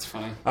airplane. That's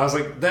funny. I was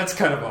like, that's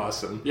kind of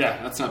awesome.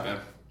 Yeah, that's not bad.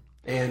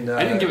 And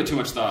I didn't give it too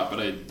much thought,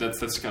 but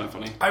that's kind of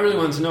funny. I really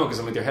wanted to know, because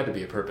I'm like, there had to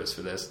be a purpose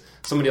for this.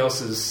 Somebody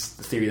else's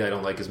theory that I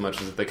don't like as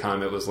much is that the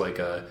comet was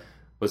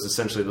was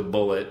essentially the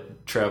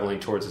bullet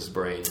traveling towards his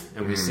brain,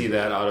 and we see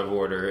that out of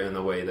order in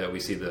the way that we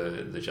see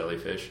the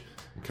jellyfish.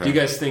 Okay. Do you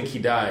guys think he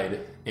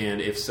died,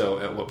 and if so,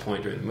 at what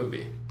point during the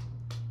movie?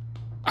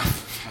 I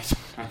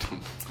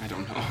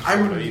don't know.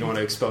 You don't want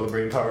to expel the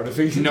brain power to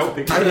fix it?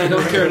 Nope. I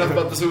don't care enough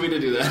about this movie to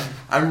do that.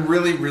 I'm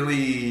really,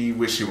 really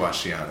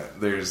wishy-washy on it.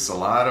 There's a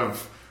lot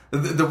of...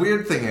 The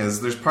weird thing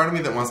is, there's part of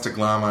me that wants to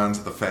glom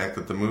onto the fact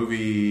that the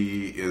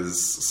movie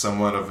is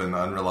somewhat of an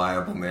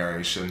unreliable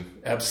narration.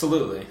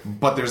 Absolutely.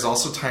 But there's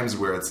also times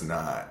where it's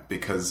not,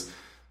 because...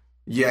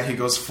 Yeah, he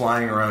goes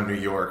flying around New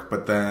York,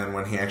 but then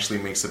when he actually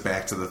makes it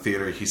back to the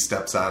theater, he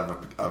steps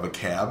out of a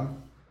cab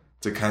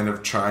to kind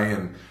of try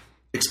and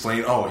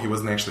explain, oh, he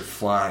wasn't actually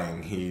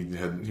flying. He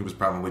was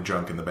probably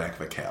drunk in the back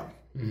of a cab.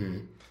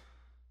 Mm-hmm.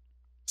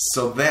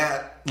 So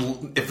that,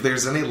 if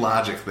there's any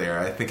logic there,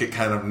 I think it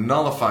kind of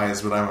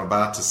nullifies what I'm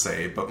about to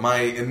say. But my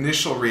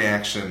initial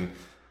reaction,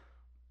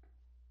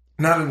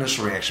 not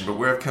initial reaction, but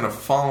where I've kind of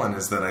fallen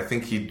is that I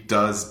think he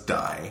does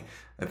die.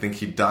 I think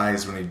he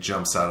dies when he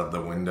jumps out of the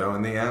window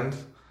in the end.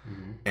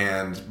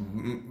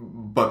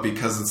 Mm-hmm. But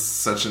because it's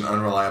such an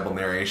unreliable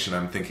narration,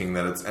 I'm thinking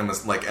that it's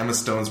Emma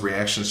Stone's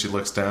reaction. She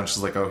looks down,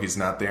 she's like, oh, he's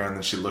not there. And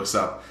then she looks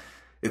up.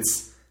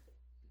 It's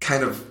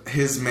kind of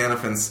his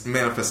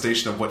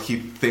manifestation of what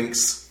he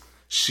thinks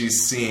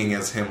she's seeing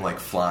as him, like,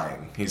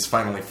 flying. He's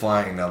finally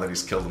flying now that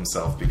he's killed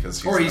himself, because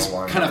he's no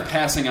longer... kind of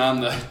passing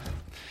on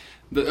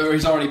or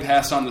he's already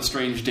passed on the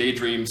strange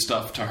daydream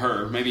stuff to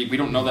her. Maybe we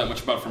don't know that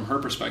much about from her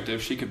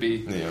perspective. She could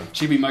be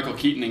Michael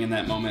Keatoning in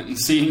that moment and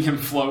seeing him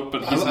float,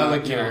 but he's not.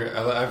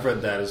 I've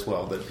read that as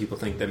well, that people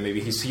think that maybe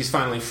he's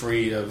finally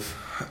freed of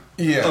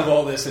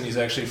all this, and he's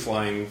actually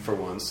flying for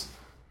once.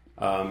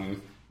 I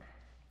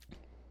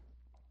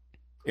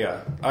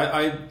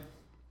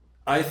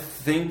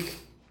think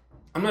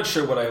I'm not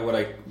sure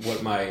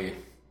what my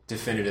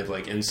definitive,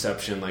 like,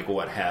 Inception, like,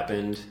 what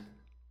happened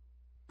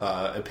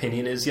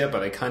opinion is yet,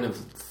 but I kind of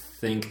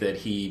think that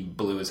he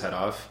blew his head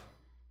off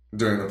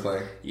during the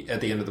play, at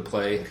the end of the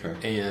play.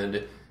 Okay.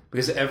 And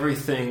because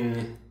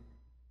everything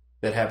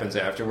that happens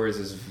afterwards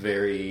is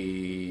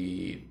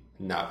very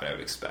not what I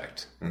would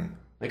expect.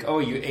 Like, oh,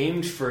 you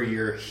aimed for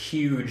your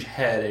huge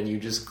head and you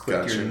just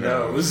clipped your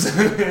nose.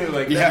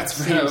 Like, yeah,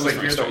 it's like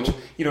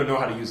you don't know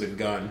how to use a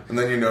gun. And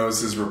then your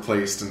nose is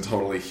replaced and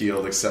totally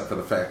healed, except for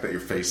the fact that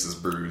your face is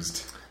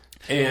bruised.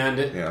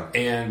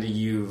 And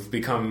you've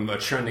become a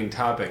trending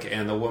topic,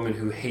 and the woman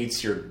who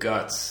hates your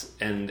guts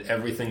and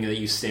everything that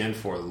you stand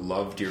for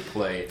loved your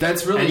play.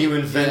 That's really... And you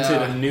invented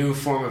a new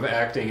form of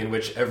acting in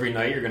which every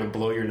night you're going to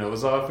blow your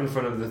nose off in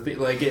front of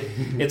the...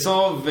 it's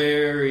all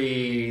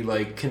very,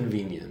 like,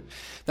 convenient.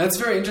 That's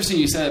very interesting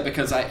you said it,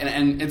 because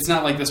and it's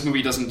not like this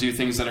movie doesn't do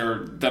things that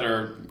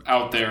are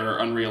out there or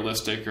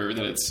unrealistic, or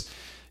that it's,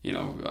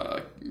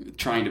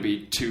 trying to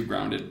be too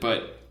grounded.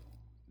 But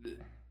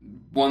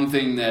one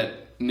thing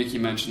that Nikki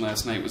mentioned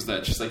last night was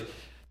that she's like,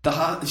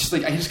 I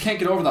just can't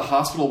get over the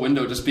hospital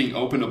window just being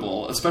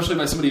openable, especially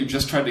by somebody who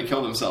just tried to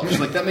kill themselves. She's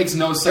like, that makes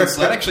no sense.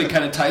 So that actually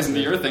kind of ties into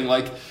your thing.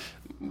 Like,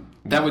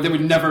 they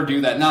would never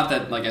do that. Not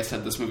that, like I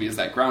said, this movie is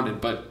that grounded,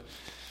 but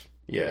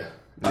yeah.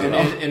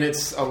 And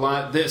it's a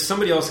lot.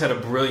 Somebody else had a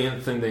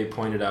brilliant thing they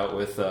pointed out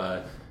with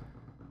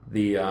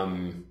the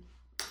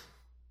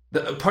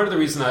part of the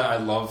reason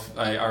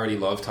I already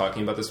love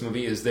talking about this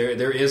movie is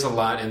there is a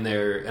lot in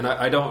there, and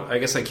I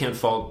guess I can't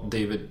fault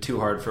David too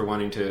hard for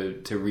wanting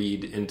to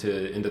read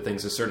into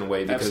things a certain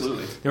way, because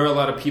Absolutely. There are a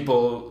lot of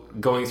people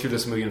going through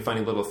this movie and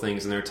finding little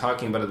things, and they're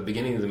talking about at the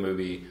beginning of the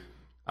movie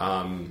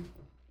when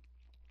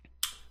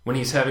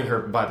he's having her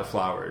buy the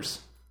flowers,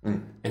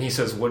 and he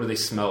says, "What do they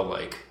smell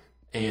like?"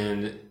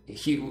 And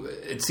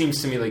it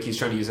seems to me like he's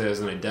trying to use it as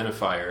an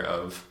identifier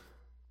of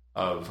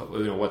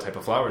what type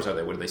of flowers are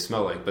they, what do they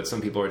smell like, but some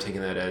people are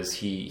taking that as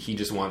he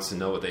just wants to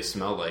know what they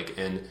smell like.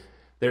 And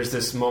there's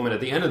this moment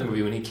at the end of the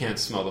movie when he can't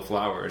smell the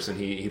flowers, and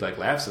he like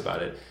laughs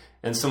about it,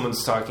 and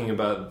someone's talking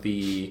about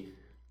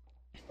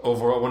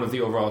one of the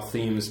overall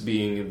themes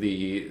being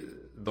the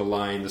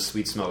line, the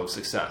sweet smell of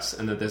success,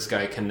 and that this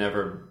guy can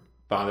never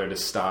bother to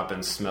stop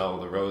and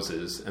smell the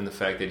roses, and the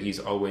fact that he's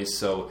always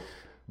so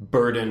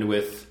burdened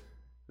with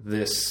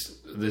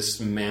this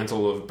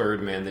mantle of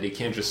Birdman that he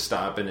can't just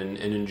stop and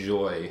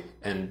enjoy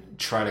and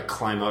try to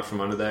climb out from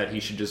under that.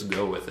 He should just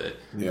go with it.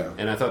 Yeah.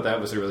 And I thought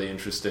that was a really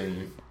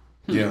interesting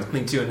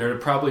thing too. And there are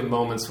probably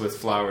moments with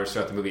flowers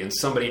throughout the movie, and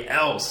somebody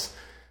else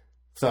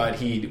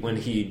thought when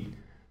he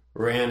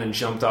ran and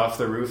jumped off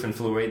the roof and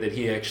flew away, that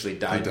he actually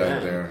died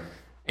then. There.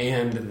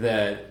 And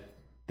that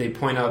they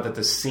point out that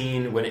the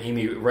scene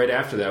right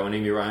after that, when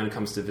Amy Ryan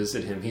comes to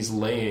visit him, he's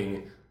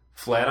laying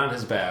flat on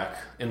his back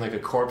in like a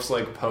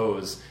corpse-like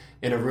pose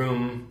in a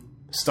room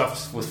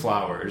stuffed with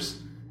flowers,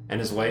 and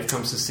his wife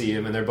comes to see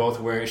him, and they're both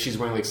she's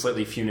wearing like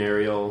slightly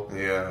funereal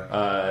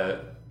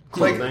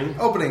clothing. Like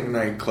opening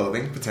night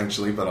clothing,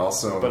 potentially, but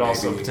also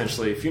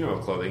potentially funeral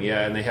clothing,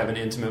 yeah, and they have an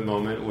intimate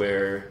moment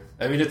where,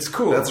 I mean, it's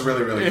cool. That's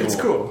really, really cool. It's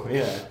cool,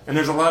 yeah. And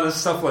there's a lot of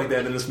stuff like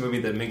that in this movie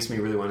that makes me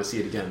really want to see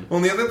it again. Well,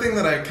 and the other thing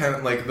that I kind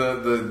of like,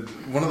 the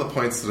one of the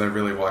points that I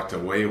really walked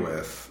away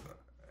with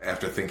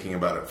after thinking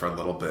about it for a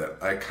little bit,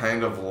 I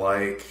kind of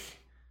like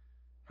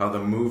how the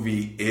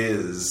movie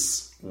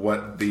is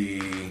what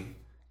the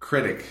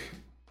critic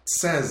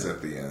says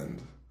at the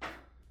end.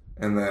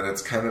 And that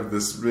it's kind of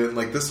this,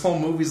 like, this whole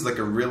movie's like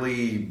a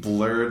really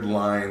blurred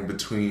line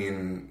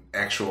between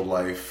actual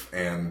life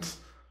and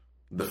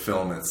the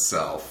film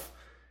itself.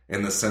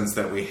 In the sense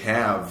that we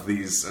have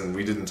these, and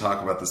we didn't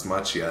talk about this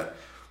much yet,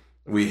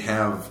 we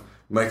have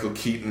Michael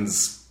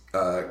Keaton's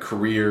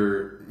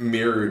career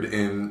mirrored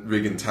in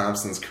Regan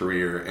Thompson's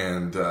career,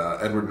 and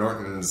Edward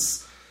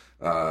Norton's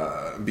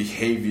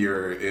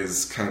behavior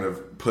is kind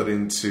of put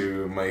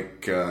into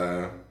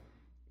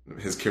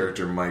his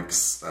character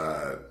Mike's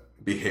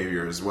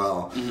behavior as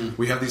well. Mm-hmm.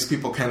 We have these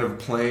people kind of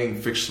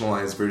playing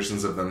fictionalized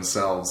versions of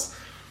themselves,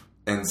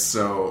 and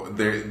so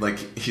they're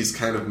like, he's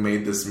kind of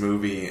made this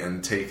movie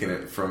and taken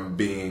it from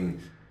being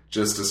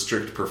just a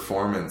strict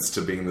performance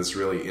to being this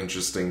really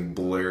interesting,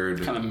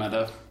 blurred kind of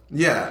meta.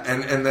 Yeah,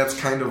 and that's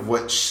kind of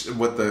what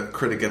the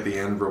critic at the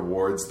end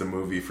rewards the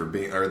movie for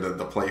being, or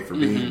the play for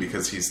being,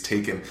 because he's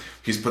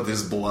put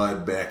his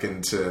blood back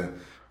into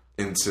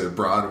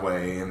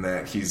Broadway, and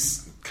that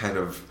he's kind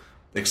of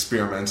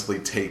experimentally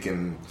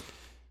taken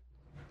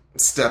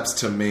steps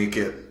to make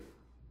it,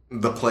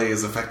 the play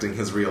is affecting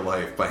his real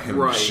life by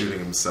him shooting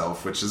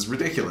himself, which is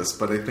ridiculous.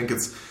 But I think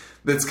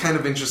it's kind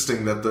of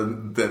interesting that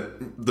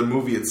the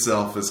movie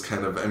itself is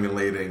kind of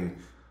emulating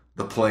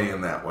the play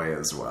in that way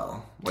as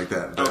well, like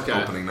that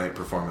opening night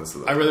performance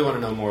of the I really want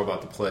to know more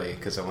about the play,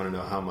 because I want to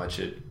know how much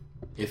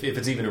if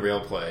it's even a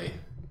real play,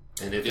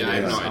 and if I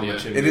have no idea.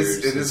 It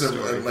is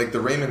like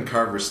the Raymond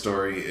Carver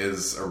story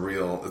is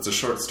it's a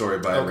short story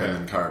by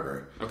Raymond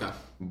Carver. Okay.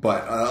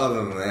 But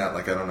other than that,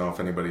 like, I don't know if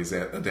anybody's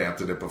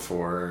adapted it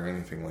before or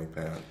anything like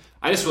that.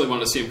 I just really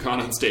wanted to see him come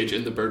on stage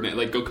in the Birdman,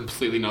 like go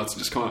completely nuts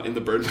and just come out in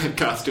the Birdman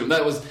costume. I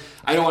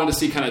don't want to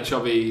see kind of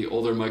chubby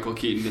older Michael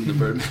Keaton in the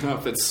Birdman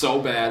outfit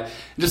so bad.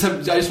 I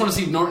just want to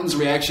see Norton's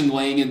reaction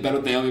laying in bed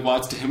with Naomi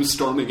Watts to him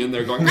storming in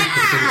there going,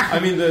 I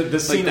mean, the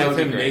scene of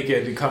him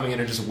naked and coming in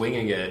and just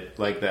winging it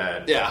like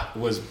that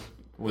was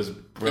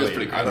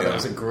brilliant. I thought that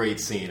was a great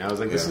scene. I was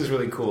like, this is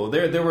really cool.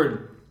 There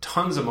were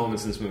tons of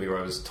moments in this movie where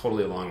I was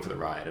totally along for the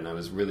ride, and I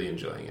was really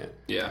enjoying it.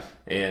 Yeah.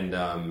 And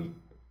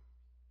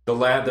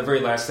the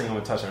very last thing I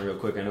want to touch on real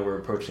quick, I know we're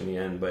approaching the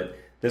end, but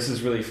this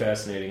is really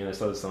fascinating, and I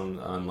saw this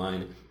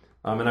online.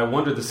 And I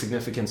wondered the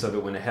significance of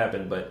it when it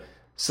happened, but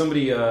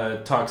somebody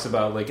talks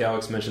about, like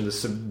Alex mentioned,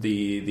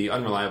 the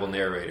unreliable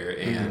narrator,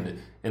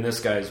 and in this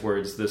guy's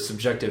words, the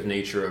subjective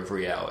nature of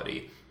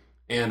reality.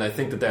 And I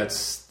think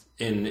that's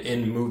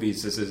in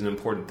movies, this is an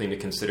important thing to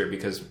consider,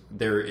 because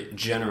they're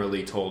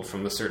generally told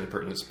from a certain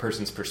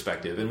person's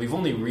perspective. And we've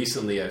only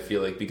recently, I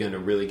feel like, begun to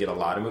really get a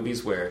lot of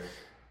movies where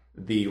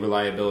the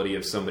reliability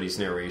of somebody's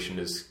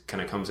narration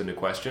kind of comes into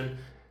question.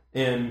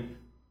 And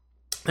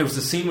there was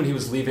the scene when he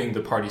was leaving the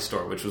party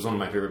store, which was one of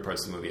my favorite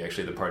parts of the movie.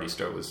 Actually, the party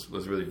store was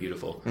really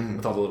beautiful,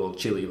 with all the little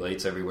chili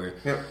lights everywhere.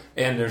 Yep.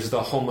 And there's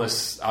the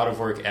homeless,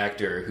 out-of-work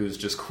actor who's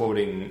just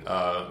quoting,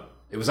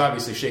 it was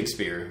obviously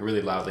Shakespeare,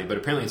 really loudly, but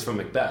apparently it's from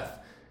Macbeth.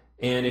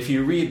 And if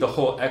you read the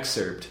whole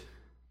excerpt,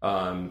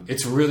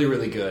 it's really,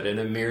 really good, and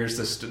it mirrors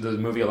the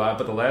movie a lot,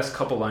 but the last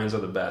couple lines are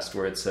the best,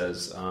 where it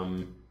says,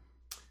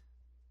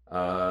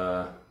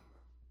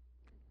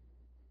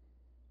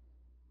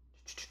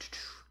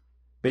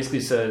 basically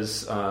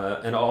says,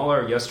 and all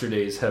our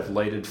yesterdays have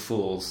lighted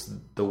fools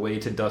the way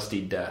to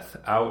dusty death.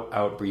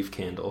 Out, brief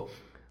candle.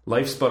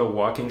 Life's but a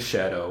walking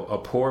shadow, a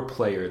poor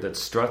player that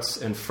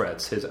struts and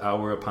frets his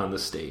hour upon the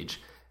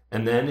stage,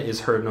 and then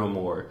is heard no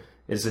more.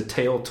 Is a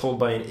tale told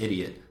by an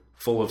idiot,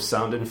 full of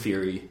sound and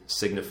fury,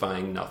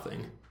 signifying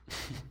nothing.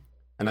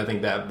 And I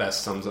think that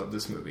best sums up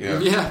this movie.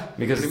 Yeah,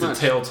 because it's a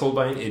tale told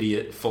by an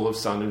idiot, full of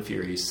sound and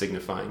fury,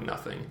 signifying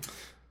nothing.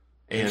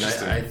 And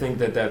I think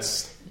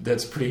that's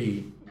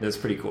pretty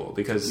cool,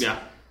 because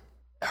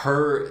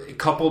her,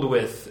 coupled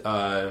with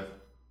the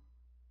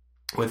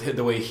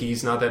way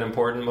he's not that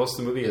important most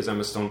of the movie, as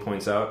Emma Stone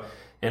points out,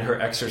 and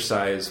her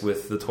exercise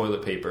with the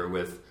toilet paper,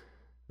 with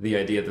the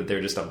idea that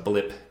they're just a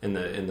blip in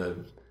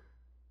everything.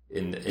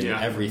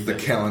 The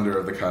calendar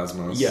of the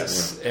cosmos.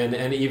 Yes,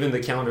 and even the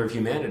calendar of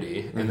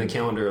humanity, and the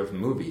calendar of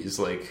movies.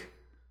 Like,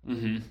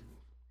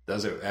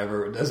 does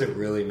it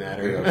really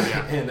matter?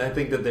 Yeah. And I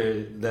think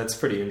that's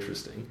pretty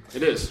interesting.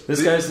 It is.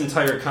 This guy's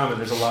entire comment,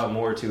 there's a lot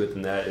more to it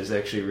than that, is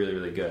actually really,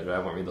 really good. I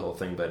won't read the whole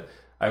thing, but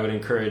I would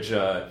encourage,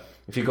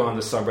 if you go on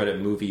the subreddit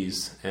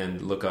movies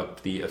and look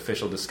up the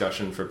official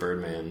discussion for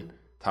Birdman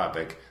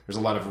topic, there's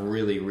a lot of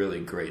really, really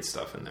great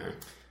stuff in there.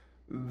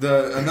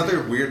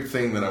 Another weird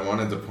thing that I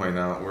wanted to point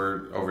out,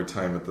 we're over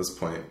time at this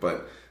point,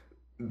 but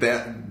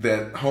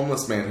that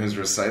homeless man who's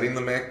reciting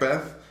the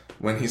Macbeth,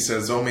 when he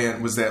says, "Oh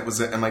man, was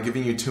that? Am I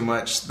giving you too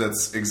much?"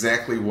 That's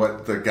exactly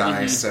what the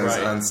guy says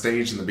on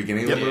stage in the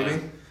beginning of the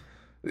movie.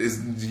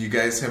 Do you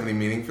guys have any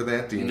meaning for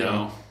that? Do you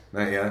know?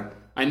 Not yet.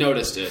 I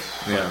noticed it.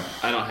 Yeah,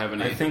 I don't have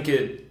any. I think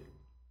it.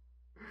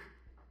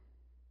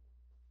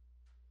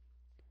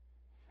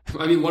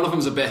 I mean, one of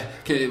them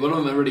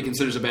everybody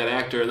considers a bad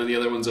actor, and then the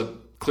other one's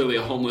clearly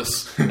a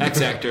homeless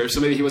ex-actor. So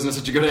maybe he wasn't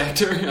such a good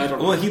actor. I don't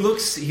know. Well, he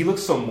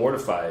looks so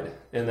mortified,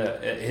 and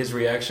that his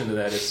reaction to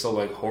that is so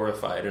like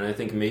horrified. And I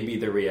think maybe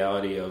the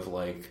reality of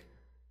like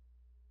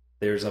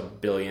there's a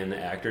billion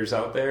actors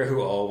out there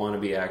who all want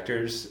to be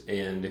actors,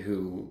 and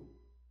who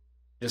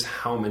just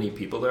how many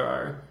people there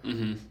are.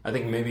 Mm-hmm. I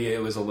think maybe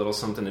it was a little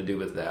something to do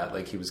with that.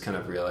 Like he was kind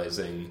of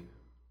realizing.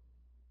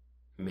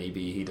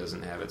 Maybe he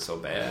doesn't have it so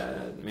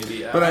bad.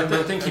 Maybe, but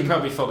I think he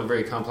probably felt a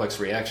very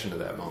complex reaction to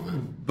that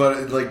moment.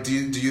 But like, do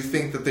you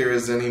think that there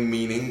is any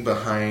meaning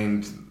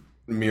behind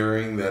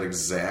mirroring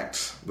those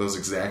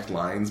exact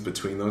lines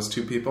between those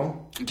two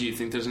people? Do you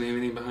think there's any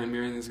meaning behind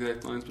mirroring these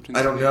exact lines between?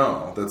 I don't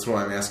know. That's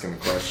why I'm asking the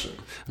question.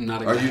 I'm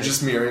not. Are you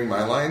just mirroring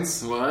my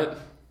lines? What?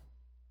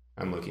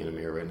 I'm looking in a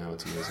mirror right now.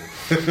 It's amazing.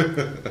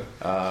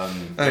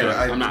 Anyway,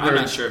 I'm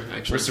not sure,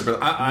 actually.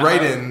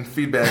 Write in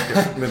feedback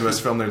at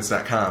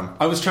MidwestFilmNerds.com.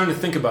 I was trying to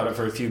think about it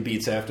for a few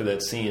beats after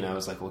that scene. I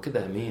was like, what could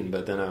that mean?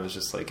 But then I was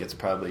just like, it's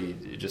probably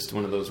just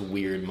one of those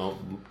weird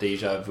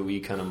deja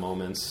vu-y kind of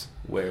moments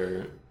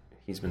where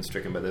he's been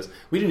stricken by this.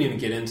 We didn't even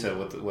get into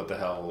what the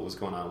hell was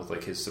going on with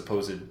like his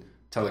supposed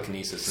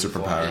telekinesis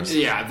superpowers.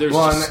 Yeah, there's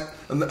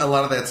and a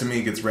lot of that to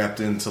me gets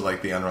wrapped into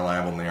like the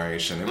unreliable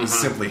narration. It was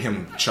simply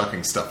him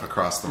chucking stuff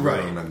across the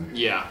room, and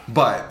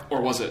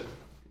or was it?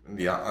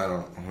 Yeah, I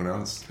don't. Who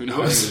knows? Who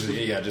knows?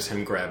 Yeah, just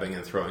him grabbing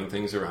and throwing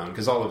things around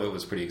because all of it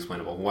was pretty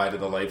explainable. Why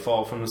did the light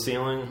fall from the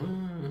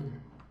ceiling?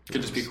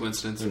 Could just be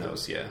coincidence. Who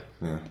knows? Yeah.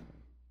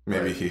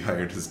 Maybe he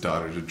hired his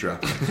daughter to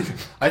drop it.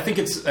 I think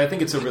it's a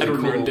really Edward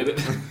cool. Norton did it.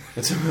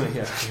 It's a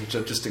really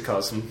just to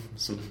cause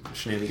some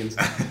shenanigans.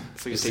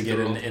 Just to get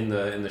in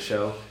the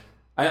show.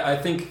 I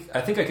think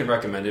I can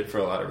recommend it for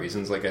a lot of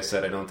reasons. Like I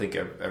said, I don't think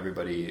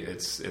everybody.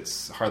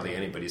 It's hardly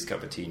anybody's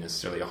cup of tea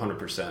necessarily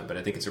 100%, but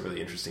I think it's a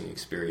really interesting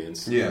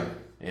experience. Yeah,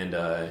 and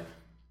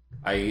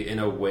I in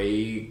a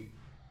way.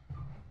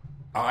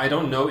 I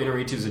don't know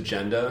Inarritu's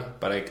agenda,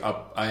 but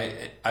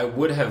I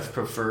would have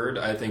preferred,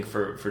 I think,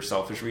 for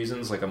selfish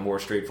reasons, like a more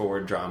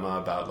straightforward drama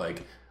about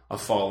like a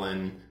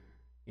fallen,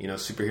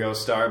 superhero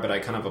star. But I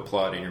kind of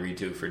applaud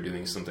Inarritu for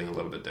doing something a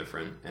little bit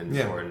different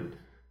and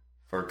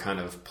for kind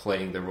of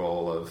playing the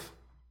role of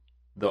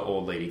the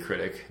old lady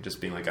critic, just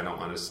being like, I don't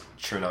want to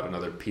churn out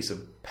another piece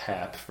of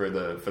pap for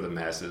the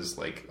masses.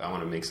 Like I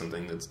want to make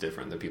something that's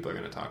different that people are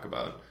going to talk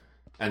about.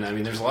 And I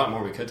mean, there's a lot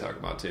more we could talk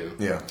about too.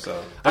 Yeah,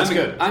 so that's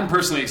good. I'm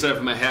personally excited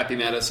for my Happy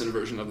Madison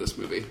version of this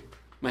movie.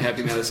 My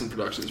Happy Madison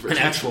Productions version.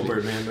 An actual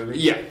Birdman movie.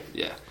 Yeah.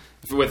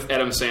 With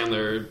Adam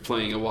Sandler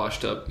playing a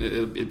washed up,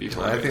 it'd be hilarious.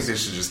 I think they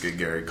should just get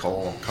Gary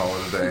Cole, call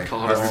it a day.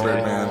 Harvey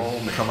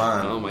Birdman, come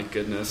on. Oh my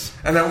goodness.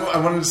 And I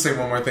wanted to say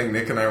one more thing.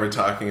 Nick and I were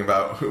talking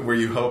about, were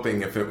you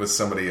hoping if it was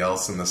somebody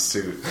else in the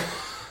suit?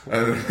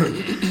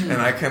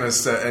 And I kind of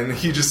said, and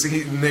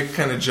Nick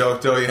kind of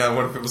joked, oh yeah,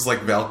 what if it was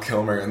like Val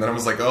Kilmer? And then I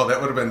was like, oh, that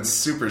would have been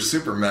super,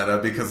 super meta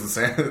because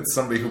it's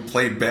somebody who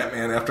played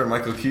Batman after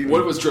Michael Keaton. What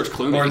if it was George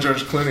Clooney? Or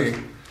George Clooney.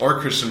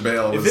 Or Christian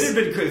Bale.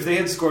 If they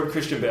had scored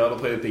Christian Bale to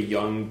play the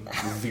young,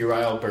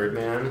 virile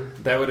Birdman,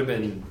 that would have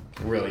been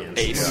brilliant.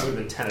 Ace. Would have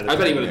been 10 out of 10. I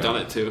bet he would have done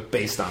it too.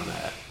 Based on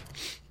that.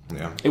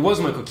 Yeah. It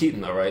was Michael Keaton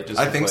though, right? Just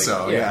I think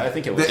so, yeah. I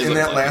think it was. In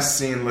that last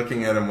scene,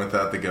 looking at him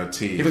without the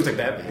goatee. He looked like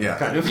Batman, yeah.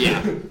 kind of.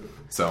 Yeah.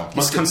 So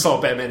must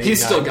consult Batman.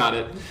 He's still got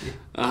it.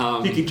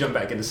 He can jump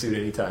back into suit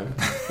anytime,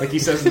 like he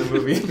says in the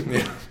movie.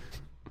 Yeah,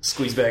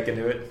 squeeze back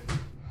into it.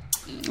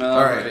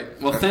 All right.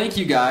 Well, thank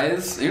you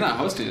guys. You're not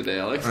hosting today,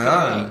 Alex.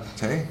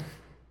 Hey,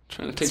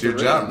 trying to take it's your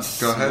job.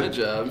 Go ahead. My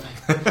job.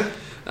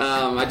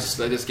 I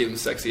just gave him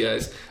sexy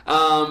eyes.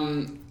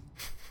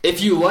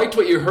 If you liked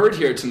what you heard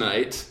here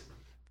tonight,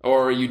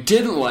 or you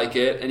didn't like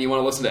it and you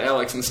want to listen to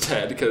Alex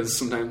instead, because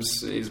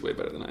sometimes he's way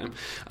better than I am,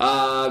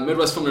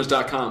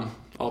 MidwestFilmNerds.com.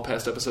 All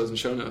past episodes and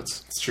show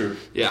notes. It's true.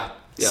 Yeah.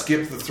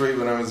 Skip the 3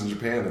 when I was in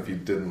Japan if you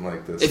didn't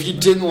like this. If you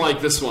didn't like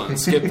this one,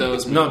 skip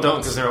those. No, don't,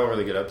 because they're all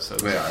really good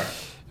episodes. They are.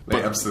 They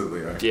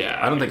absolutely are. Yeah.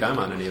 I don't think I'm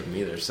on any of them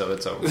either, so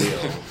it's a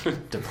real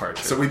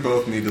departure. So we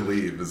both need to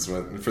leave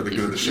for the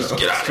good of the show. Just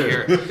get out of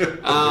here.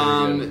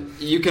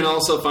 You can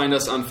also find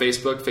us on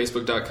Facebook,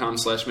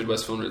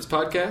 facebook.com/Midwest Film Nerds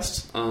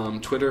Podcast.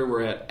 Twitter,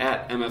 we're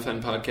at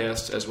MFN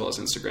Podcast, as well as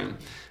Instagram.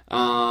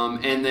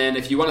 And then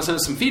if you want to send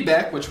us some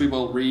feedback, which we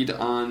will read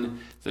on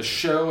the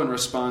show and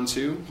respond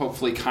to,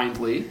 hopefully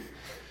kindly,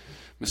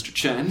 Mr.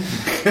 Chen,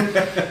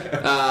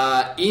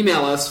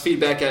 email us,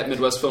 feedback at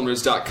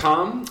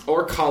MidwestFilmNerds.com,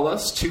 or call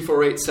us,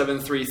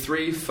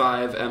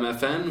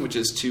 248-733-5MFN, which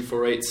is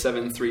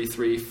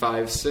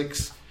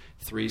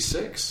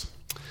 248-733-5636.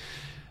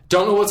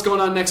 Don't know what's going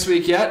on next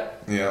week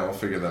yet. Yeah, we'll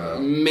figure that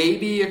out.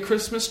 Maybe a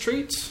Christmas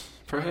treat,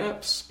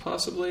 perhaps,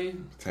 possibly,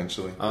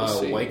 potentially.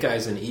 White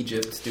guys in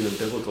Egypt doing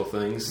biblical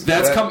things.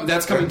 That's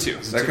coming too.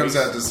 That comes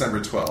out December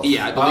 12th.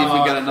 Yeah, I believe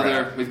we've got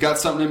another. We've got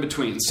something in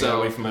between.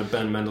 So wait for my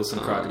Ben Mendelsohn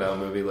crocodile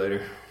movie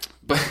later.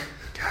 But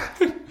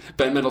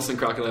Ben Mendelsohn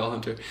Crocodile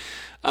Hunter.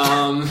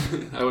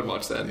 I would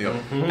watch that. Yep.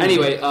 Mm-hmm.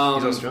 Anyway, He's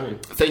Australian.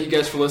 Thank you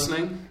guys for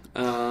listening.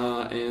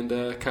 And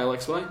Kyle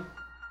XY,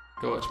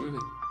 go watch a movie.